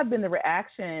what have been the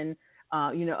reaction,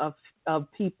 of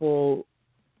people,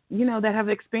 that have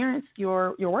experienced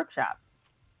your workshop?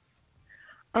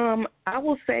 I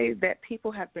will say that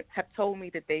people have told me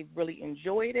that they really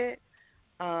enjoyed it.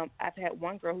 I've had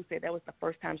one girl who said that was the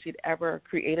first time she'd ever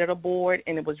created a board,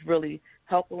 and it was really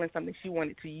helpful and something she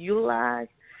wanted to utilize.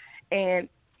 And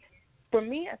for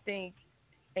me, I think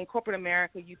in corporate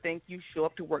America, you think you show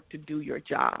up to work to do your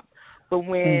job. But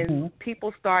when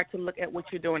people start to look at what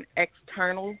you're doing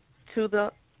external to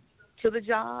the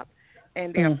job,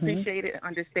 and they appreciate it and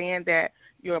understand that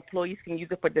your employees can use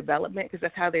it for development, because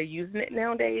that's how they're using it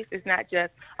nowadays. It's not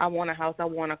just, I want a house, I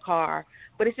want a car,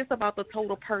 but it's just about the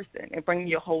total person and bringing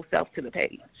your whole self to the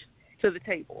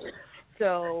table.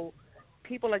 So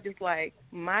people are just like,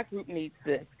 my group needs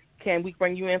this. Can we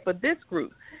bring you in for this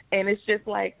group? And it's just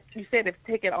like you said, it's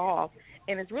taken off,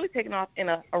 and it's really taken off in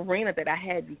an arena that I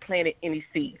hadn't planted any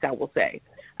seeds, I will say.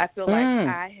 I feel like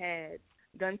I had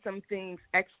done some things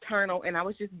external, and I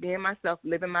was just being myself,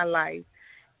 living my life,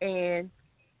 and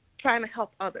trying to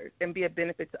help others and be a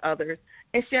benefit to others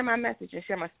and share my message and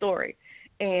share my story.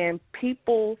 And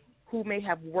people who may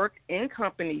have worked in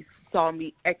companies saw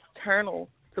me external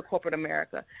to corporate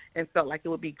America and felt like it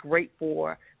would be great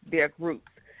for their groups.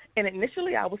 And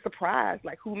initially I was surprised,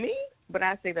 like, who, me? But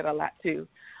I say that a lot too.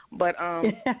 But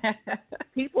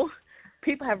people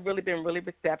have really been really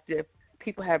receptive.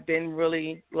 People have been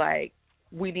really like,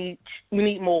 we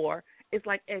need more. It's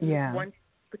like at one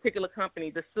particular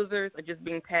company, the scissors are just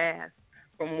being passed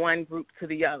from one group to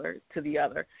the other.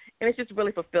 And it's just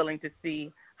really fulfilling to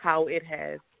see how it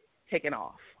has taken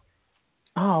off.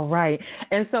 All right.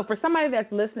 And so for somebody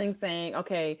that's listening saying,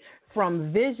 okay,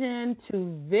 from vision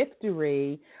to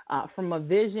victory, from a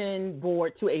vision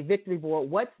board to a victory board,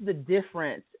 what's the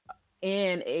difference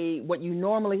in what you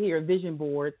normally hear, vision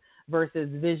boards versus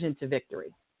vision to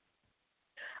victory?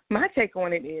 My take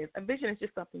on it is a vision is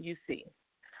just something you see.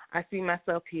 I see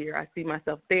myself here. I see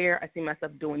myself there. I see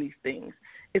myself doing these things.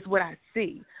 It's what I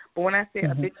see. But when I say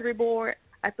a victory board,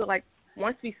 I feel like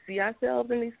once we see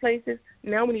ourselves in these places,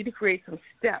 now we need to create some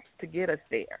steps to get us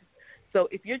there. So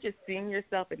if you're just seeing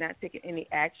yourself and not taking any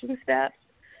action steps,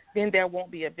 then there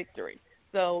won't be a victory.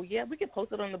 So, yeah, we can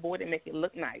post it on the board and make it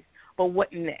look nice, but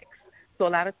what next? So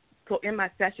in my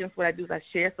sessions, what I do is I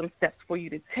share some steps for you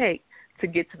to take to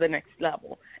get to the next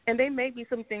level. And they may be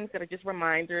some things that are just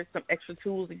reminders, some extra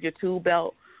tools in your tool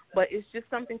belt, but it's just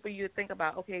something for you to think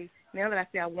about, okay, now that I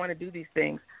say I want to do these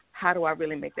things, how do I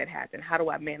really make that happen? How do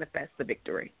I manifest the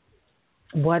victory?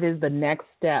 What is the next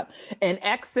step? An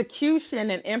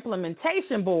execution and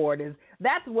implementation board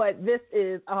that's what this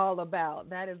is all about.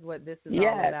 That is what this is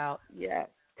all about. Yes.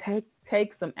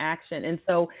 Take some action. And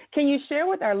so can you share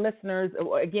with our listeners,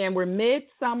 again, we're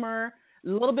midsummer, a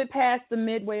little bit past the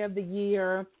midway of the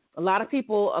year. A lot of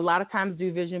people, a lot of times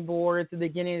do vision boards at the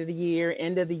beginning of the year,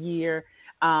 end of the year.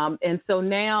 And so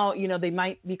now, they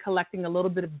might be collecting a little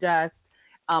bit of dust.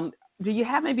 Do you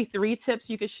have maybe 3 tips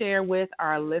you could share with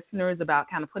our listeners about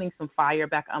kind of putting some fire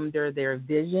back under their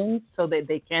visions so that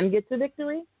they can get to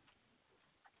victory?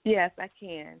 Yes, I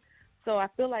can. So I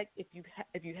feel like if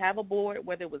you have a board,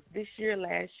 whether it was this year,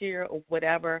 last year, or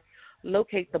whatever,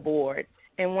 locate the board.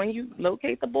 And when you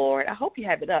locate the board, I hope you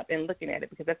have it up and looking at it,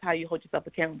 because that's how you hold yourself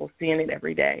accountable, seeing it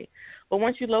every day. But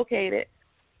once you locate it,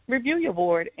 review your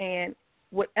board, and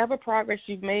whatever progress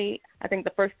you've made, I think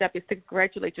the first step is to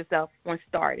congratulate yourself on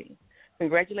starting.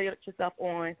 Congratulate yourself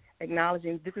on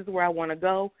acknowledging this is where I want to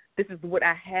go. This is what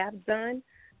I have done.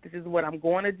 This is what I'm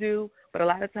going to do. But a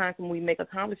lot of times when we make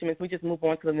accomplishments, we just move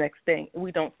on to the next thing.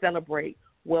 We don't celebrate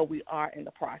where we are in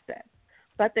the process.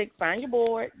 So I think find your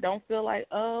board. Don't feel like,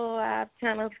 oh, I've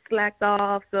kind of slacked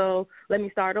off, so let me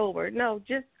start over. No,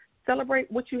 just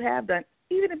celebrate what you have done,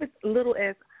 even if it's little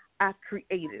as I've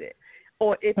created it,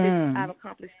 or if it's I've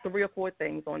accomplished 3 or 4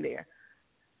 things on there.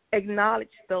 Acknowledge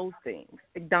those things.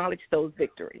 Acknowledge those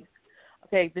victories.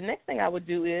 Okay, the next thing I would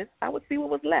do is I would see what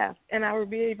was left, and I would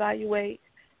reevaluate,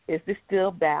 is this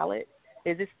still valid?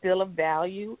 Is it still of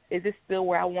value? Is it still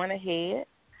where I want to head?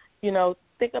 You know,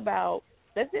 think about,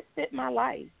 does it fit my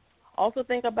life? Also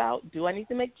think about, do I need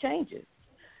to make changes?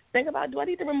 Think about, do I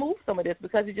need to remove some of this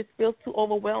because it just feels too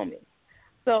overwhelming?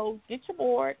 So get your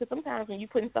board, because sometimes when you're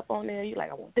putting stuff on there, you're like,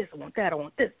 I want this, I want that, I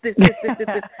want this. And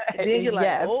then you're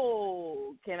like,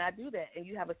 oh, can I do that? And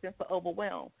you have a sense of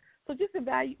overwhelm. So just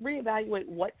reevaluate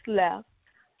what's left,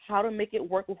 how to make it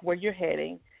work with where you're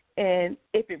heading, and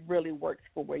if it really works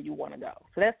for where you want to go.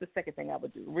 So that's the second thing I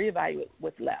would do, reevaluate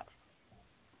what's left.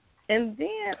 And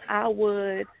then I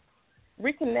would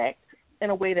reconnect in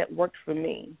a way that works for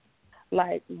me.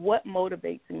 Like, what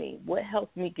motivates me? What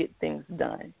helps me get things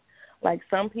done? Like,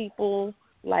 some people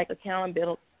like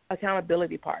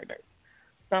accountability partners.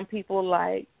 Some people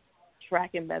like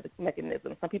tracking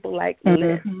mechanisms. Some people like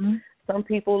lists. Some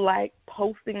people like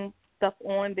posting stuff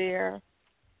on their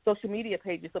social media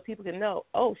pages so people can know,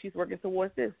 oh, she's working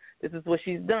towards this. This is what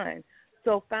she's done.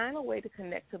 So find a way to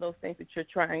connect to those things that you're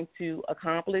trying to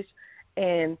accomplish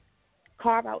and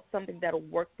carve out something that will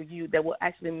work for you, that will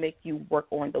actually make you work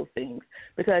on those things.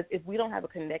 Because if we don't have a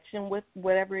connection with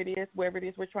wherever it is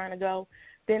we're trying to go,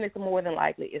 then it's more than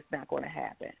likely it's not going to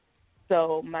happen.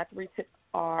 So my 3 tips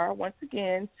are, once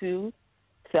again, to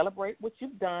celebrate what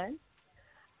you've done,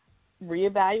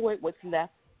 reevaluate what's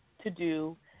left to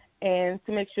do, and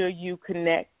to make sure you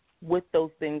connect with those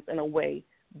things in a way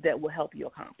that will help you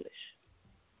accomplish.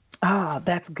 Oh,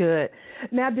 that's good.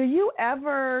 Now, do you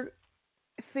ever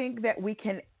think that we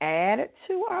can add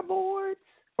to our boards,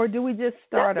 or do we just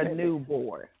start a new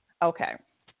board? Okay.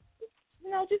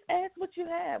 No, just add what you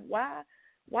have.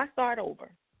 Why start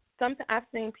over? Sometimes I've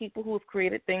seen people who have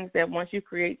created things that once you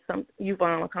create something, you've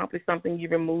accomplished something, you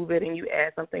remove it and you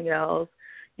add something else.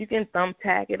 You can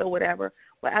thumbtack it or whatever,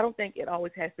 but I don't think it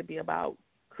always has to be about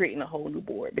creating a whole new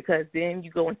board, because then you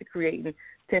go into creating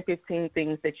 10, 15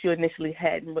 things that you initially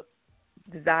hadn't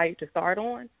desired to start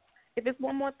on. If it's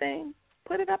one more thing,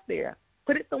 put it up there.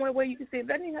 Put it somewhere where you can see it. It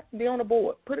doesn't even have to be on the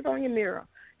board. Put it on your mirror.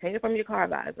 Hang it from your car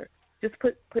visor. Just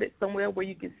put it somewhere where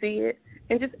you can see it,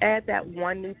 and just add that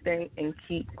one new thing and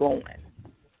keep going.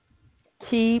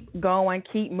 Keep going,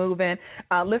 keep moving.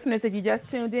 Listeners, if you just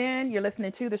tuned in, you're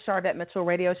listening to the Charvette Mitchell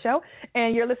Radio Show,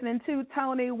 and you're listening to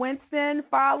Toni Winston.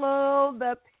 Follow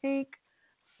the pink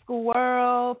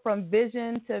squirrel from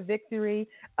Vision to Victory,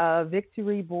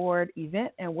 Victory Board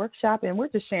event and workshop, and we're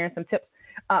just sharing some tips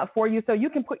for you so you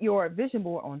can put your vision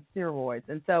board on steroids.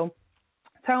 And so,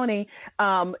 Toni,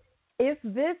 is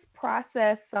this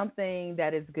process something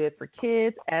that is good for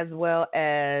kids as well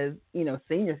as,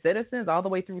 senior citizens, all the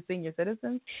way through senior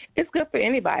citizens? It's good for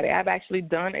anybody. I've actually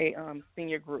done a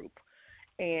senior group,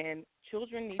 and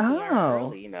children need to learn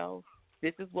early,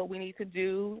 this is what we need to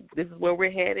do. This is where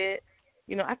we're headed.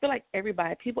 I feel like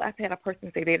I've had a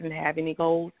person say they didn't have any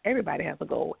goals. Everybody has a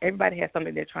goal. Everybody has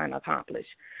something they're trying to accomplish.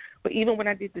 But even when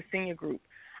I did the senior group,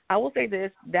 I will say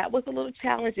this, that was a little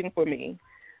challenging for me.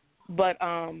 But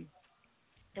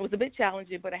it was a bit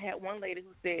challenging, but I had one lady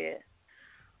who said,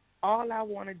 all I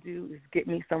want to do is get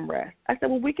me some rest. I said,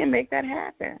 well, we can make that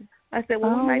happen. I said,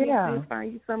 well, we might need to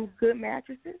find you some good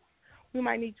mattresses. We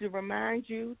might need to remind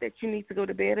you that you need to go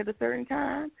to bed at a certain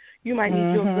time. You might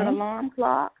need your good alarm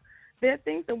clock. There are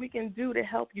things that we can do to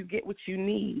help you get what you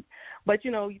need. But,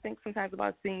 you think sometimes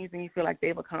about seniors and you feel like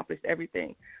they've accomplished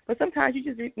everything. But sometimes you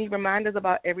just need reminders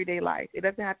about everyday life. It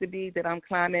doesn't have to be that I'm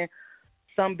climbing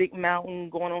some big mountain,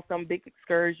 going on some big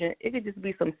excursion. It could just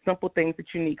be some simple things that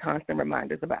you need constant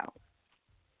reminders about.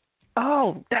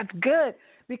 Oh, that's good,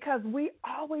 because we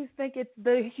always think it's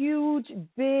the huge,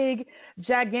 big,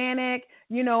 gigantic,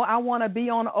 I want to be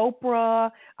on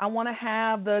Oprah. I want to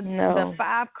have the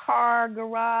 5-car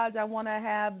garage. I want to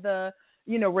have the,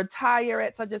 retire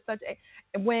at such and such.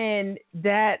 When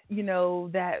that,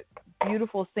 that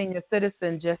beautiful senior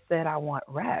citizen just said, I want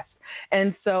rest.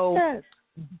 And so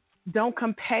don't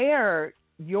compare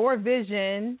your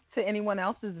vision to anyone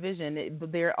else's vision.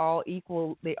 They're all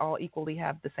equal. They all equally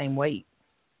have the same weight.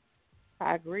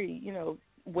 I agree.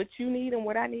 What you need and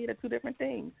what I need are two different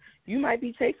things. You might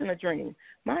be chasing a dream.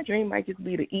 My dream might just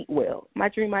be to eat well. My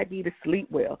dream might be to sleep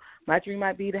well. My dream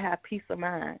might be to have peace of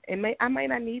mind. I might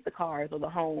not need the cars or the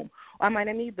home. Or I might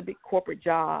not need the big corporate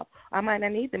job. I might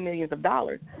not need the millions of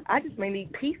dollars. I just may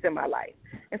need peace in my life.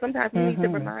 And sometimes we need to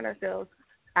remind ourselves,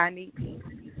 I need peace.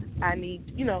 I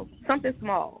need, something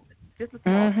small, just a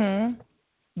small thing.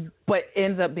 but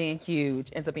ends up being huge.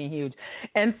 And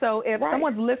so if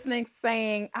someone's listening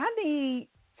saying, I need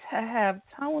to have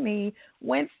Toni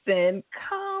Winston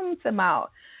come to my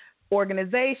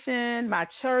organization, my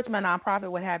church, my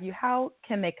nonprofit, what have you, how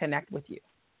can they connect with you?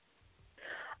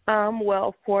 Well,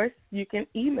 of course, you can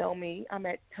email me. I'm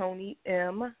at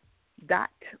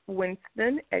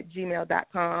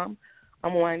tonym.winston@gmail.com.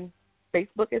 I'm on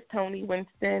Facebook as Toni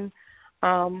Winston.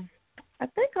 I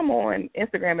think I'm on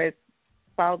Instagram as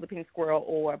Follow the Pink Squirrel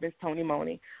or Miss Toni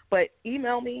Money. But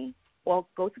email me or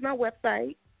go to my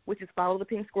website, which is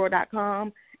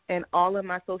followthepinksquirrel.com, and all of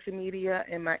my social media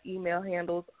and my email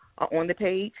handles are on the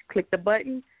page. Click the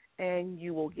button, and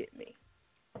you will get me.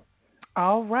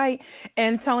 All right.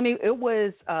 And, Toni, it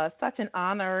was such an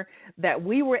honor that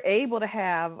we were able to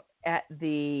have at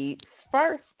the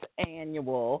first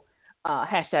annual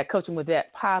 #Coaching with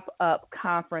Vet pop-up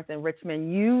conference in Richmond.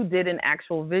 You did an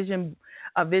actual Vision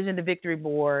to Victory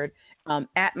board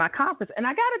at my conference. And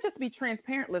I got to just be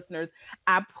transparent, listeners.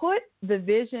 I put the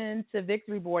Vision to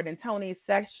Victory board in Toni's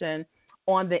section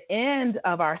on the end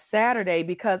of our Saturday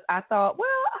because I thought,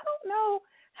 well, I don't know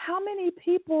how many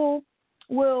people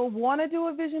will want to do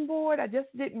a vision board. I just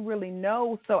didn't really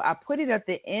know. So I put it at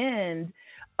the end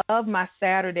of my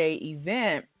Saturday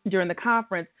event during the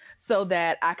conference so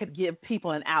that I could give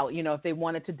people an out, if they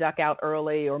wanted to duck out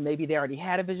early or maybe they already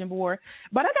had a vision board.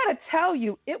 But I got to tell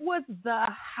you, it was the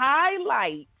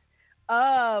highlight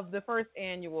of the first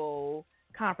annual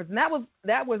conference. And that was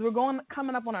we're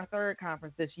coming up on our third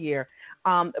conference this year.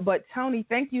 But Toni,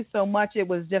 thank you so much. It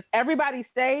was just everybody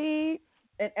stayed.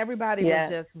 And everybody was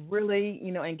just really,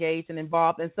 engaged and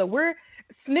involved. And so we're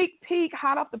sneak peek,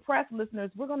 hot off the press,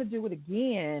 listeners. We're going to do it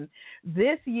again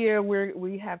this year.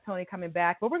 We have Toni coming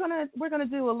back, but we're gonna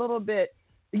do a little bit,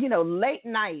 late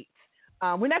night.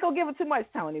 We're not gonna give it too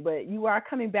much, Toni, but you are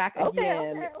coming back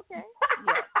again. Okay.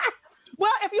 Yeah.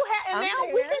 Well, if you have, and now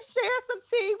we can share some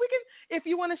tea. We can, if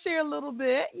you want to share a little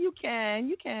bit, you can.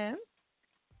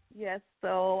 Yes,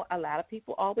 so a lot of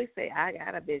people always say, I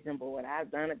got a vision board.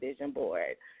 I've done a vision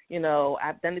board.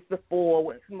 I've done this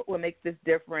before. What makes this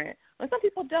different? And some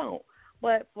people don't.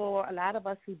 But for a lot of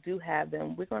us who do have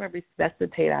them, we're going to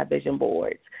resuscitate our vision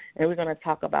boards, and we're going to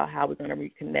talk about how we're going to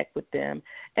reconnect with them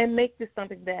and make this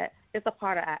something that is a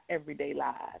part of our everyday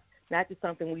lives, not just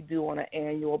something we do on an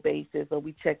annual basis or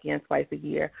we check in twice a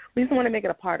year. We just want to make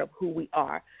it a part of who we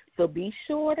are. So be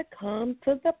sure to come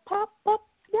to the pop-up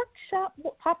workshop,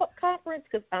 pop-up conference,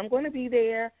 because I'm going to be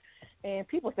there, and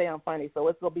people say I'm funny, so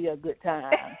it's going to be a good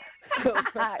time.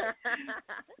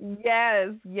 Yes.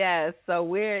 So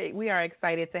we are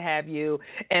excited to have you.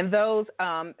 And those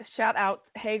shout out,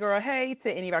 hey girl, hey,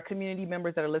 to any of our community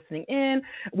members that are listening in.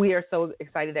 We are so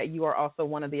excited that you are also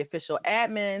one of the official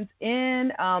admins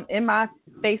in my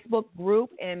Facebook group,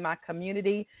 in my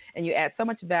community, and you add so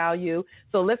much value.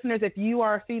 So listeners, if you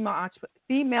are a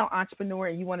female entrepreneur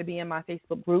and you want to be in my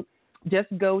Facebook group, just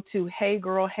go to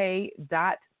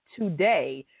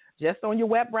heygirlhey.today. Just on your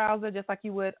web browser, just like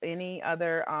you would any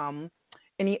other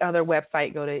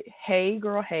website. Go to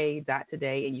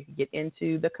heygirlhey.today and you can get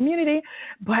into the community.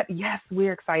 But yes,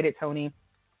 we're excited, Toni,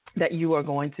 that you are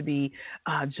going to be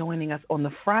joining us on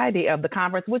the Friday of the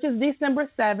conference, which is December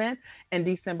 7th and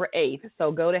December 8th.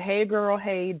 So go to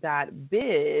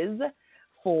heygirlhey.biz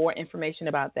for information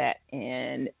about that.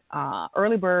 And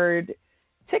early bird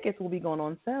tickets will be going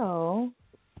on sale.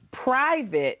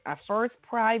 Our first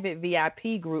private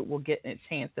VIP group will get a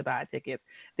chance to buy tickets.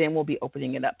 Then we'll be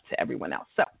opening it up to everyone else.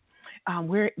 So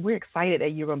we're excited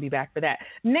that you're going to be back for that.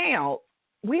 Now,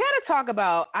 we got to talk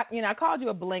about, I called you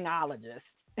a blingologist.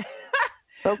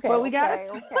 Okay. But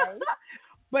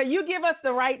but you give us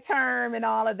the right term and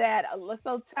all of that.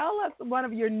 So tell us one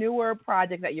of your newer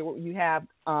projects that you have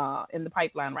in the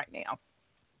pipeline right now.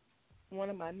 One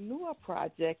of my newer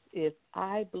projects is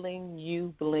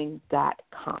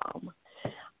iBlingYouBling.com.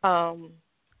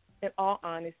 In all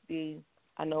honesty,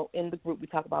 I know in the group we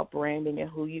talk about branding and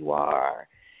who you are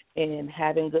and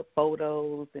having good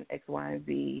photos and X, Y, and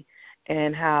Z,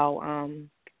 and how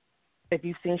if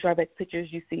you've seen Charvette's pictures,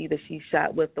 you see that she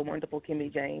shot with the wonderful Kimmy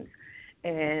James.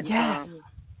 And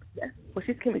well,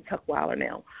 she's Kimmy Tuckweiler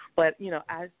now, but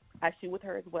I shoot with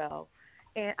her as well.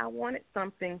 And I wanted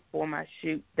something for my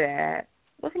shoot that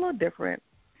was a little different.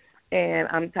 And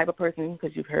I'm the type of person,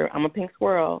 because you've heard, I'm a pink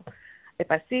squirrel.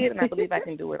 If I see it and I believe I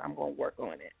can do it, I'm going to work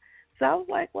on it. So I was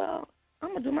like, well, I'm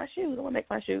going to do my shoes. I'm going to make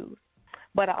my shoes.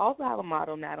 But I also have a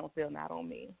motto, not on sale, not on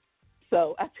me.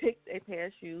 So I picked a pair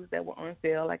of shoes that were on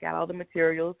sale. I got all the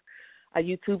materials. I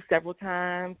YouTubed several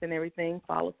times and everything,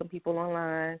 followed some people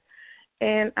online.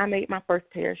 And I made my first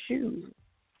pair of shoes.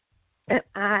 And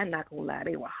I'm not going to lie,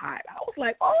 they were hot. I was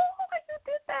like, oh, you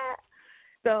did that.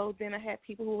 So then I had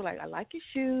people who were like, I like your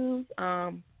shoes.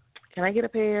 Can I get a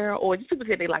pair? Or just people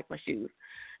said they like my shoes.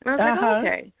 And I was like, oh,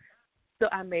 okay. So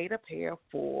I made a pair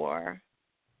for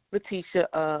Letitia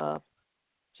of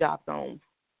Job Zone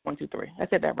 123. I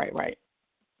said that right?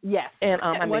 Yes. And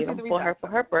I made them for her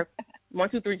birthday.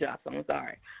 123 Job Zone,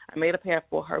 sorry. I made a pair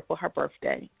for her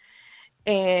birthday.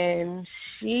 And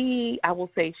I will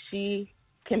say she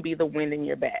can be the wind in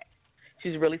your back.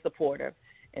 She's really supportive.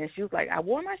 And she was like, I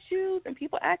wore my shoes and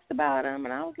people asked about them.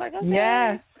 And I was like, okay.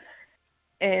 Yes.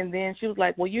 And then she was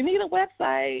like, well, you need a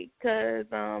website because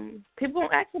people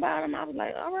don't ask about them. I was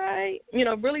like, all right.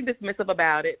 Really dismissive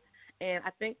about it. And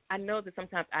I know that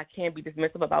sometimes I can be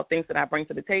dismissive about things that I bring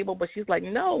to the table. But she's like,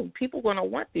 no, people are going to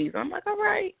want these. I'm like, all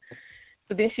right.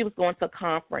 So then she was going to a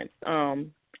conference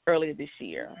earlier this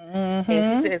year. Mm-hmm.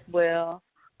 And she says, well,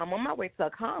 I'm on my way to a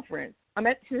conference. I'm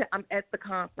at the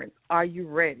conference. Are you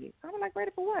ready? I'm like,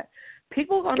 ready for what?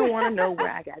 People are going to want to know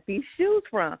where I got these shoes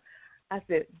from. I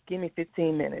said, give me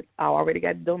 15 minutes. I already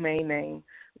got the domain name.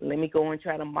 Let me go and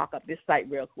try to mock up this site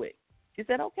real quick. She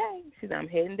said, okay. She said, I'm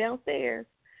heading downstairs.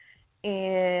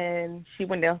 And she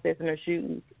went downstairs in her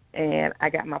shoes, and I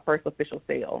got my first official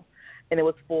sale. And it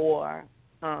was for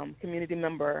community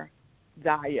member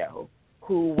Dio,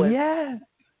 who was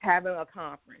having a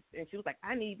conference. And she was like,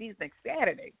 I need these next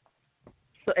Saturday.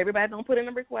 So everybody don't put in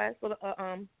a request for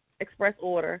the express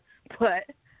order, but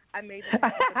I made them for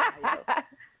Dio.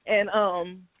 And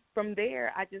from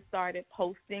there, I just started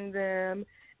posting them,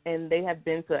 and they have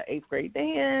been to 8th grade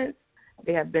dance.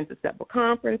 They have been to several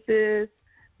conferences.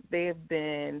 They have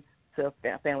been to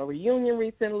a family reunion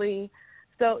recently.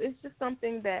 So it's just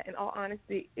something that, in all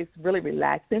honesty, it's really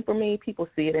relaxing for me. People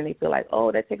see it, and they feel like,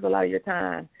 oh, that takes a lot of your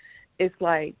time. It's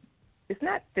like, it's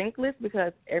not thankless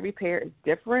because every pair is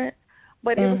different,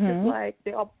 but it was just like,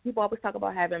 people always talk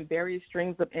about having various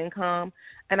streams of income,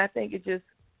 and I think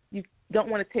you don't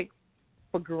want to take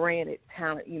for granted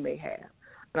talent you may have.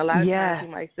 And a lot of times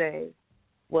you might say,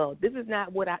 well, this is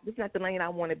not the lane I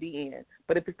want to be in.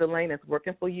 But if it's the lane that's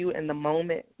working for you in the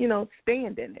moment,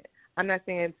 stand in it. I'm not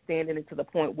saying stand in it to the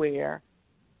point where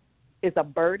it's a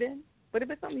burden, but if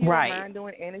it's something you don't mind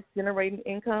doing and it's generating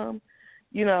income,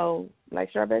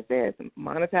 like Charvette says,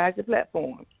 monetize your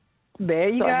platform. There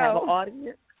you go.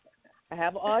 I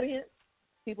have an audience.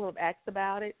 People have asked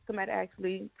about it. Somebody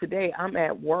actually, today I'm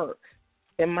at work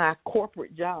in my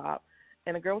corporate job,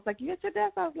 and a girl was like, you at your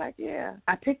desk? I was like, yeah.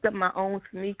 I picked up my own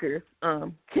sneakers.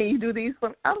 Can you do these for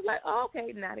me? I was like, oh,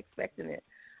 okay, not expecting it.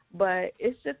 But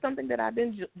it's just something that I've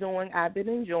been doing. I've been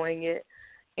enjoying it,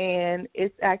 and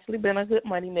it's actually been a good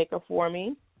money maker for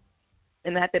me.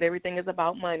 And not that everything is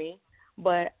about money,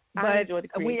 but I enjoy the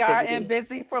creativity. We are in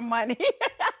business for money.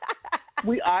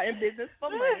 We are in business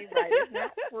for money, right? It's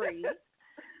not free.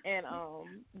 And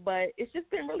but it's just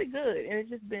been really good, and it's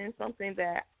just been something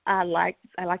that I like.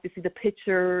 I like to see the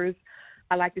pictures.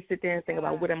 I like to sit there and think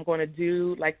about what I'm going to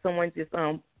do. Like someone just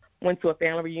went to a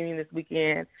family reunion this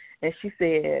weekend, and she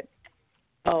said,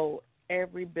 "Oh,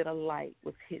 every bit of light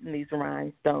was hitting these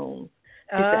rhinestones."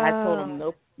 She said, "I told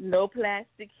them no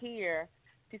plastic here."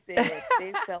 She said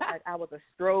they felt like I was a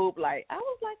strobe light. I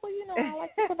was like, well, I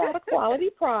like to provide a quality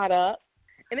product,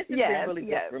 and it's just been really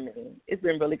good for me. It's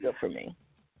been really good for me.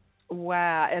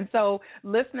 Wow. And so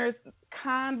listeners,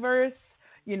 Converse,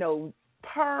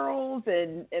 pearls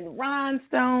and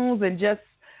rhinestones and just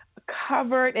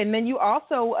covered. And then you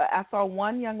also, I saw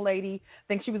one young lady, I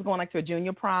think she was going to a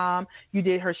junior prom. You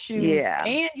did her shoes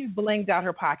and you blinged out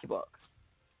her pocketbooks.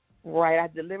 Right. I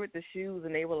delivered the shoes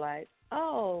and they were like,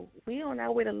 oh, we on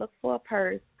our way to look for a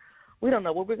purse. We don't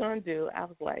know what we're going to do. I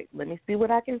was like, let me see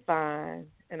what I can find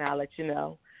and I'll let you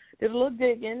know. Did a little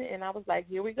digging, and I was like,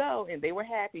 here we go. And they were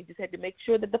happy. Just had to make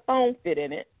sure that the phone fit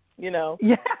in it, Yeah.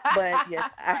 But, yes,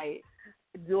 I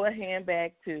do a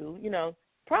handbag, too.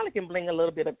 Probably can bling a little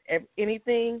bit of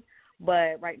anything,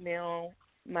 but right now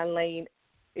my lane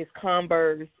is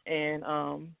Converse and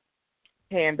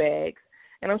handbags.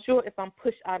 And I'm sure if I'm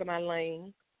pushed out of my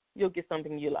lane, you'll get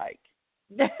something you like.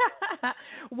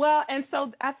 Well, and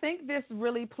so I think this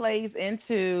really plays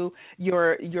into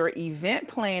your event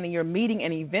planning, your meeting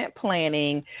and event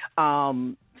planning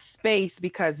space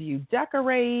because you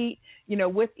decorate,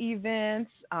 with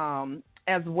events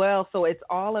as well. So it's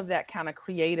all of that kind of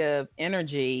creative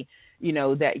energy,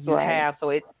 that you have.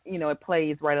 So it, it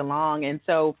plays right along. And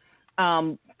so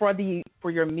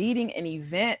for your meeting and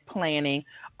event planning,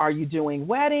 are you doing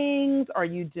weddings? Are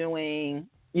you doing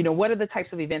what are the types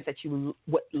of events that you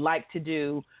would like to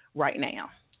do right now?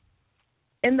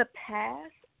 In the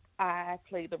past, I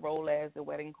played the role as the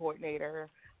wedding coordinator,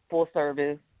 full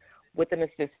service, with an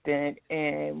assistant,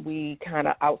 and we kind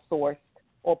of outsourced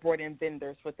or brought in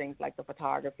vendors for things like the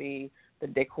photography, the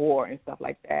decor, and stuff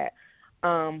like that.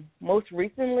 Most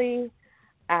recently,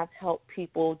 I've helped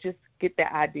people just get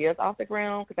their ideas off the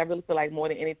ground, because I really feel like more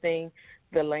than anything,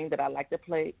 the lane that I like to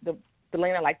play, the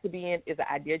lane I like to be in is an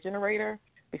idea generator,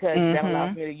 because that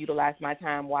allows me to utilize my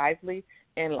time wisely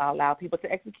and allow people to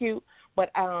execute.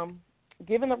 But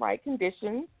given the right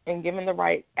conditions and given the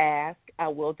right ask, I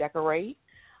will decorate.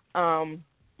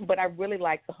 But I really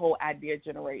like the whole idea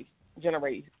generating.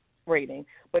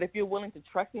 But if you're willing to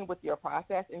trust me with your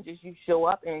process and just you show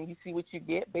up and you see what you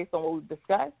get based on what we've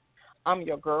discussed, I'm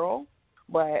your girl.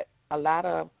 But a lot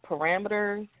of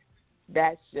parameters,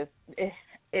 that's just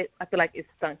I feel like it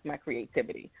stunts my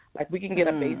creativity. Like, we can get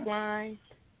a baseline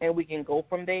and we can go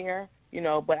from there,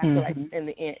 but I feel like in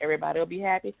the end everybody will be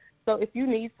happy. So if you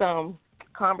need some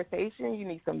conversation, you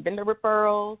need some vendor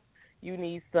referrals, you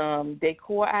need some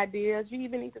decor ideas, you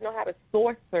even need to know how to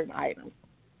source certain items,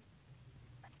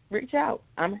 reach out.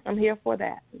 I'm here for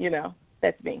that.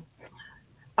 That's me.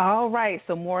 All right,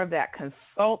 so more of that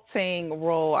consulting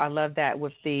role. I love that,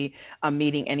 with the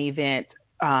meeting and event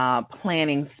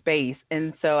planning space.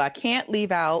 And so I can't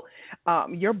leave out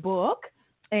your book,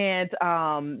 and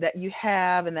that you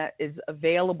have and that is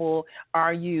available.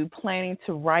 Are you planning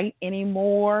to write any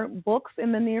more books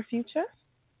in the near future?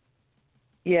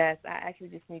 Yes, I actually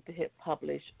just need to hit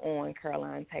publish on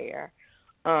Caroline's Hair.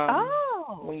 Tell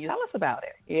us about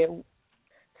it. Yeah,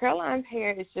 Caroline's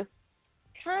Hair is just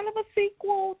kind of a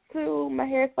sequel to My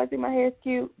Hair is Fuzzy, My Hair is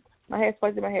Cute. My Hair is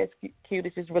Fuzzy, My Hair is Cute.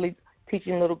 It's just really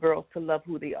teaching little girls to love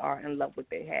who they are and love what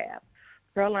they have.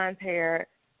 Caroline's Hair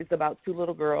is about two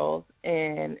little girls,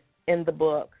 and in the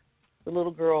book, the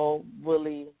little girl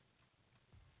really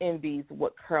envies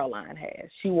what Caroline has.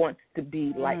 She wants to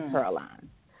be like Caroline,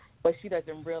 but she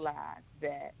doesn't realize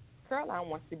that Caroline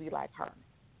wants to be like her.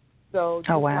 So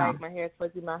just like My Hair is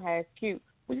Fuzzy, My Hair is Cute,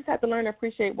 we just have to learn to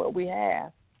appreciate what we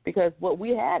have, because what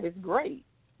we have is great.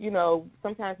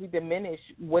 Sometimes we diminish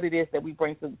what it is that we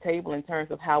bring to the table in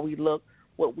terms of how we look,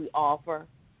 what we offer,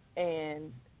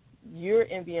 and you're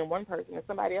envying one person and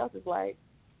somebody else is like,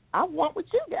 I want what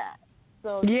you got.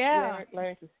 So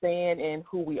learn to stand in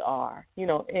who we are,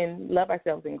 and love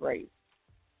ourselves in grace.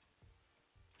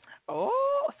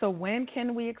 Oh, so when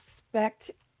can we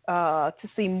expect to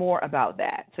see more about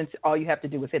that, since all you have to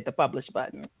do is hit the publish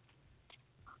button?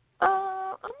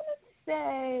 I'm going to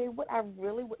say what I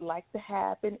really would like to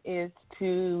happen is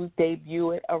to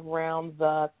debut it around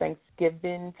the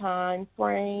Thanksgiving time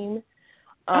frame.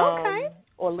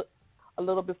 Or a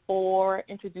little before.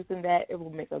 Introducing that, it will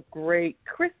make a great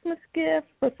Christmas gift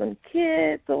for some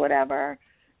kids or whatever.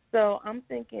 So I'm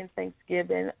thinking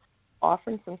Thanksgiving,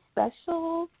 offering some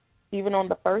specials, even on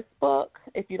the first book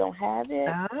if you don't have it,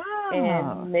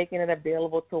 and making it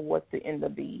available towards the end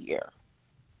of the year.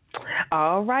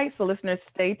 All right, so listeners,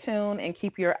 stay tuned and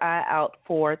keep your eye out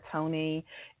for Toni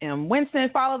and Winston.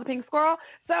 Follow the Pink Squirrel.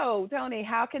 So, Toni,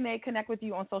 how can they connect with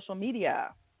you on social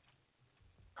media?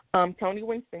 Toni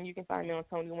Winston. You can find me on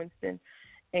Toni Winston,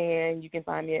 and you can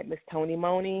find me at Miss Toni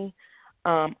Money.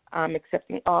 I'm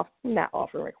accepting not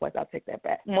offering requests. I'll take that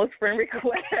back. Most friend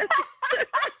requests.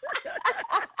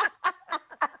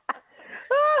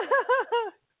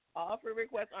 Offer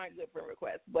requests aren't good friend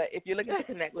requests, but if you're looking to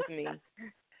connect with me,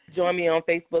 join me on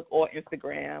Facebook or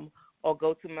Instagram, or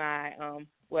go to my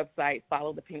website,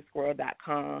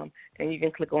 followthepinksquirrel.com, and you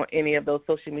can click on any of those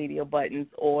social media buttons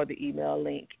or the email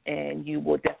link, and you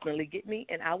will definitely get me,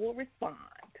 and I will respond.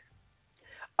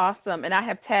 Awesome. And I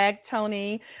have tagged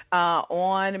Toni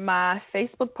on my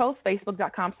Facebook post,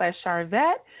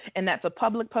 facebook.com/Charvette, and that's a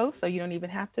public post, so you don't even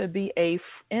have to be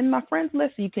in my friends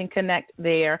list. You can connect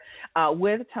there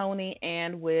with Toni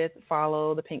and with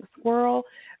Follow the Pink Squirrel.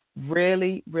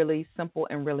 Really, really simple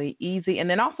and really easy. And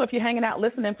then also, if you're hanging out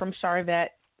listening from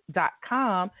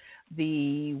Charvette.com,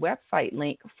 the website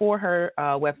link for her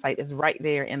website is right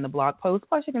there in the blog post.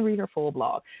 Plus, you can read her full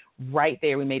blog right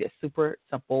there. We made it super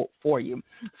simple for you.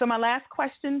 So my last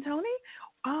question, Toni,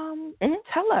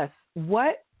 tell us,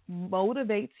 what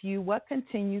motivates you? What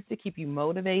continues to keep you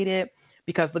motivated?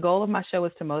 Because the goal of my show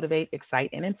is to motivate, excite,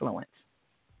 and influence.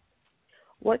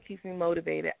 What keeps me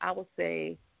motivated? I would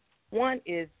say one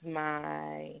is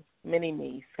my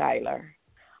mini-me, Skylar.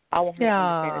 I want her to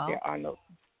understand that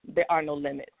there are no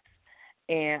limits.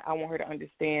 And I want her to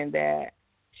understand that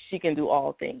she can do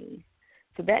all things.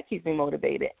 So that keeps me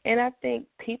motivated. And I think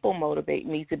people motivate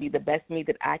me to be the best me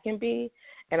that I can be.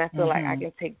 And I feel like I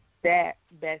can take that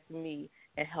best me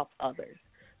and help others.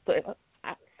 So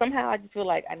somehow I just feel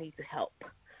like I need to help.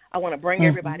 I want to bring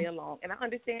everybody along. And I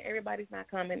understand everybody's not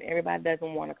coming. Everybody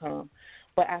doesn't want to come.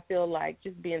 But I feel like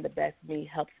just being the best me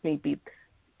helps me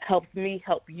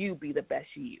help you be the best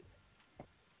you.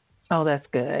 Oh, that's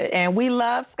good. And we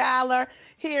love Skylar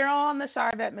here on the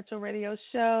Sharvette Mitchell Radio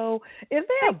Show. Is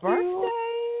there a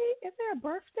birthday? Is there a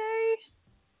birthday?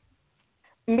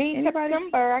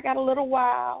 September. I got a little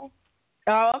while.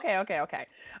 Oh, okay.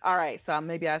 All right. So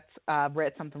maybe I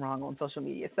read something wrong on social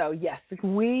media. So, yes,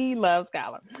 we love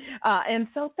Skylar. And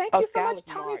so thank you so much,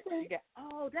 Toni.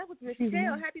 That was Michelle.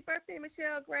 Mm-hmm. Happy birthday,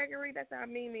 Michelle Gregory. That's our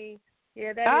Mimi.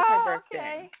 Yeah, that is her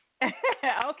birthday. Okay.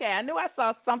 Okay, I knew I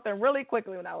saw something really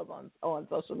quickly when I was on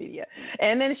social media.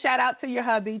 And then shout out to your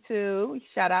hubby, too.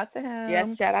 Shout out to him. Yes,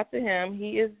 shout out to him.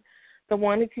 He is the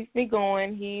one who keeps me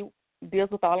going. He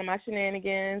deals with all of my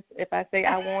shenanigans. If I say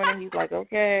I want it, he's like,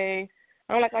 okay.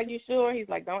 I'm like, are you sure? He's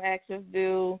like, don't ask, just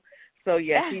do. So,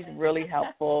 yes, he's really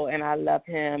helpful, and I love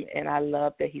him, and I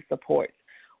love that he supports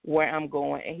where I'm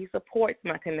going, and he supports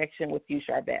my connection with you,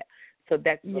 Sharvette. So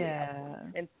that's really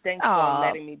helpful. And thanks for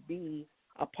letting me be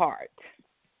a part.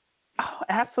 Oh,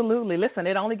 absolutely. Listen,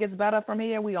 it only gets better from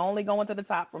here. We only going to the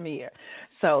top from here.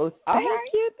 So thank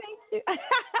you.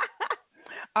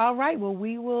 All right. Well,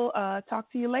 we will talk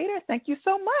to you later. Thank you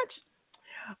so much.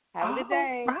 Have a good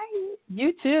day. Right.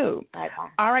 You too. Bye-bye.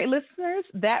 All right, listeners,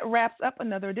 that wraps up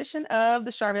another edition of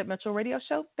the Sharvette Mitchell Radio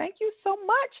Show. Thank you so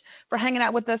much for hanging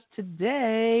out with us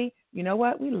today. You know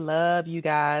what? We love you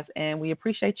guys, and we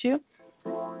appreciate you.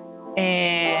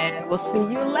 And we'll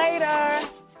see you later.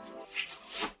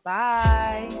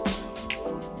 Bye.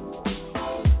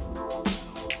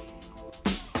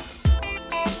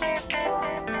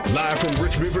 Live from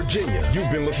Richmond, Virginia,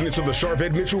 you've been listening to the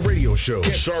Sharvette Mitchell Radio Show.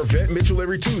 Get Sharvette Mitchell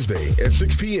every Tuesday at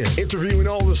 6 p.m., interviewing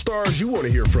all the stars you want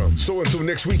to hear from. So until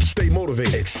next week, stay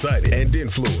motivated, excited, and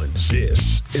influenced. This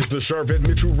is the Sharvette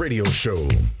Mitchell Radio Show.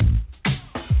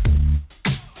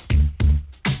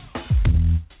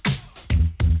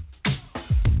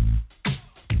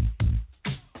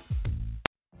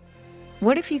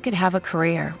 What if you could have a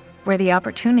career where the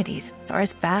opportunities are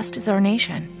as vast as our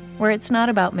nation, where it's not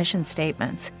about mission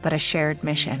statements, but a shared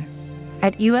mission?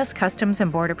 At U.S. Customs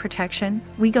and Border Protection,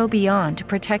 we go beyond to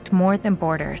protect more than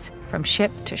borders. From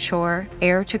ship to shore,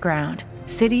 air to ground,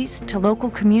 cities to local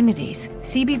communities,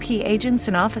 CBP agents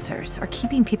and officers are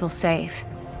keeping people safe.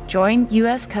 Join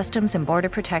U.S. Customs and Border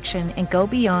Protection and go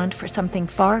beyond for something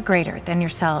far greater than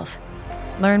yourself.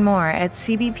 Learn more at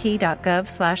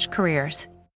cbp.gov/careers.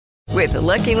 With the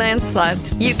Lucky Land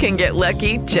Slots, you can get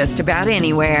lucky just about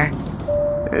anywhere.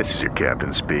 This is your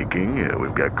captain speaking.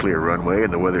 We've got clear runway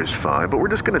and the weather's fine, but we're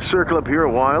just going to circle up here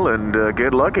a while and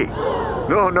get lucky.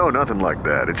 No, nothing like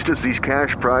that. It's just these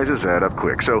cash prizes add up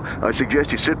quick. So I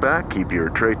suggest you sit back, keep your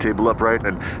tray table upright,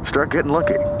 and start getting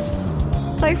lucky.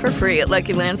 Play for free at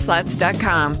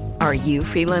LuckyLandSlots.com. Are you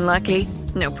feeling lucky?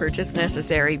 No purchase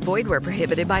necessary. Void where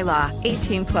prohibited by law.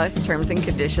 18+ terms and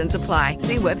conditions apply.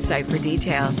 See website for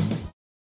details.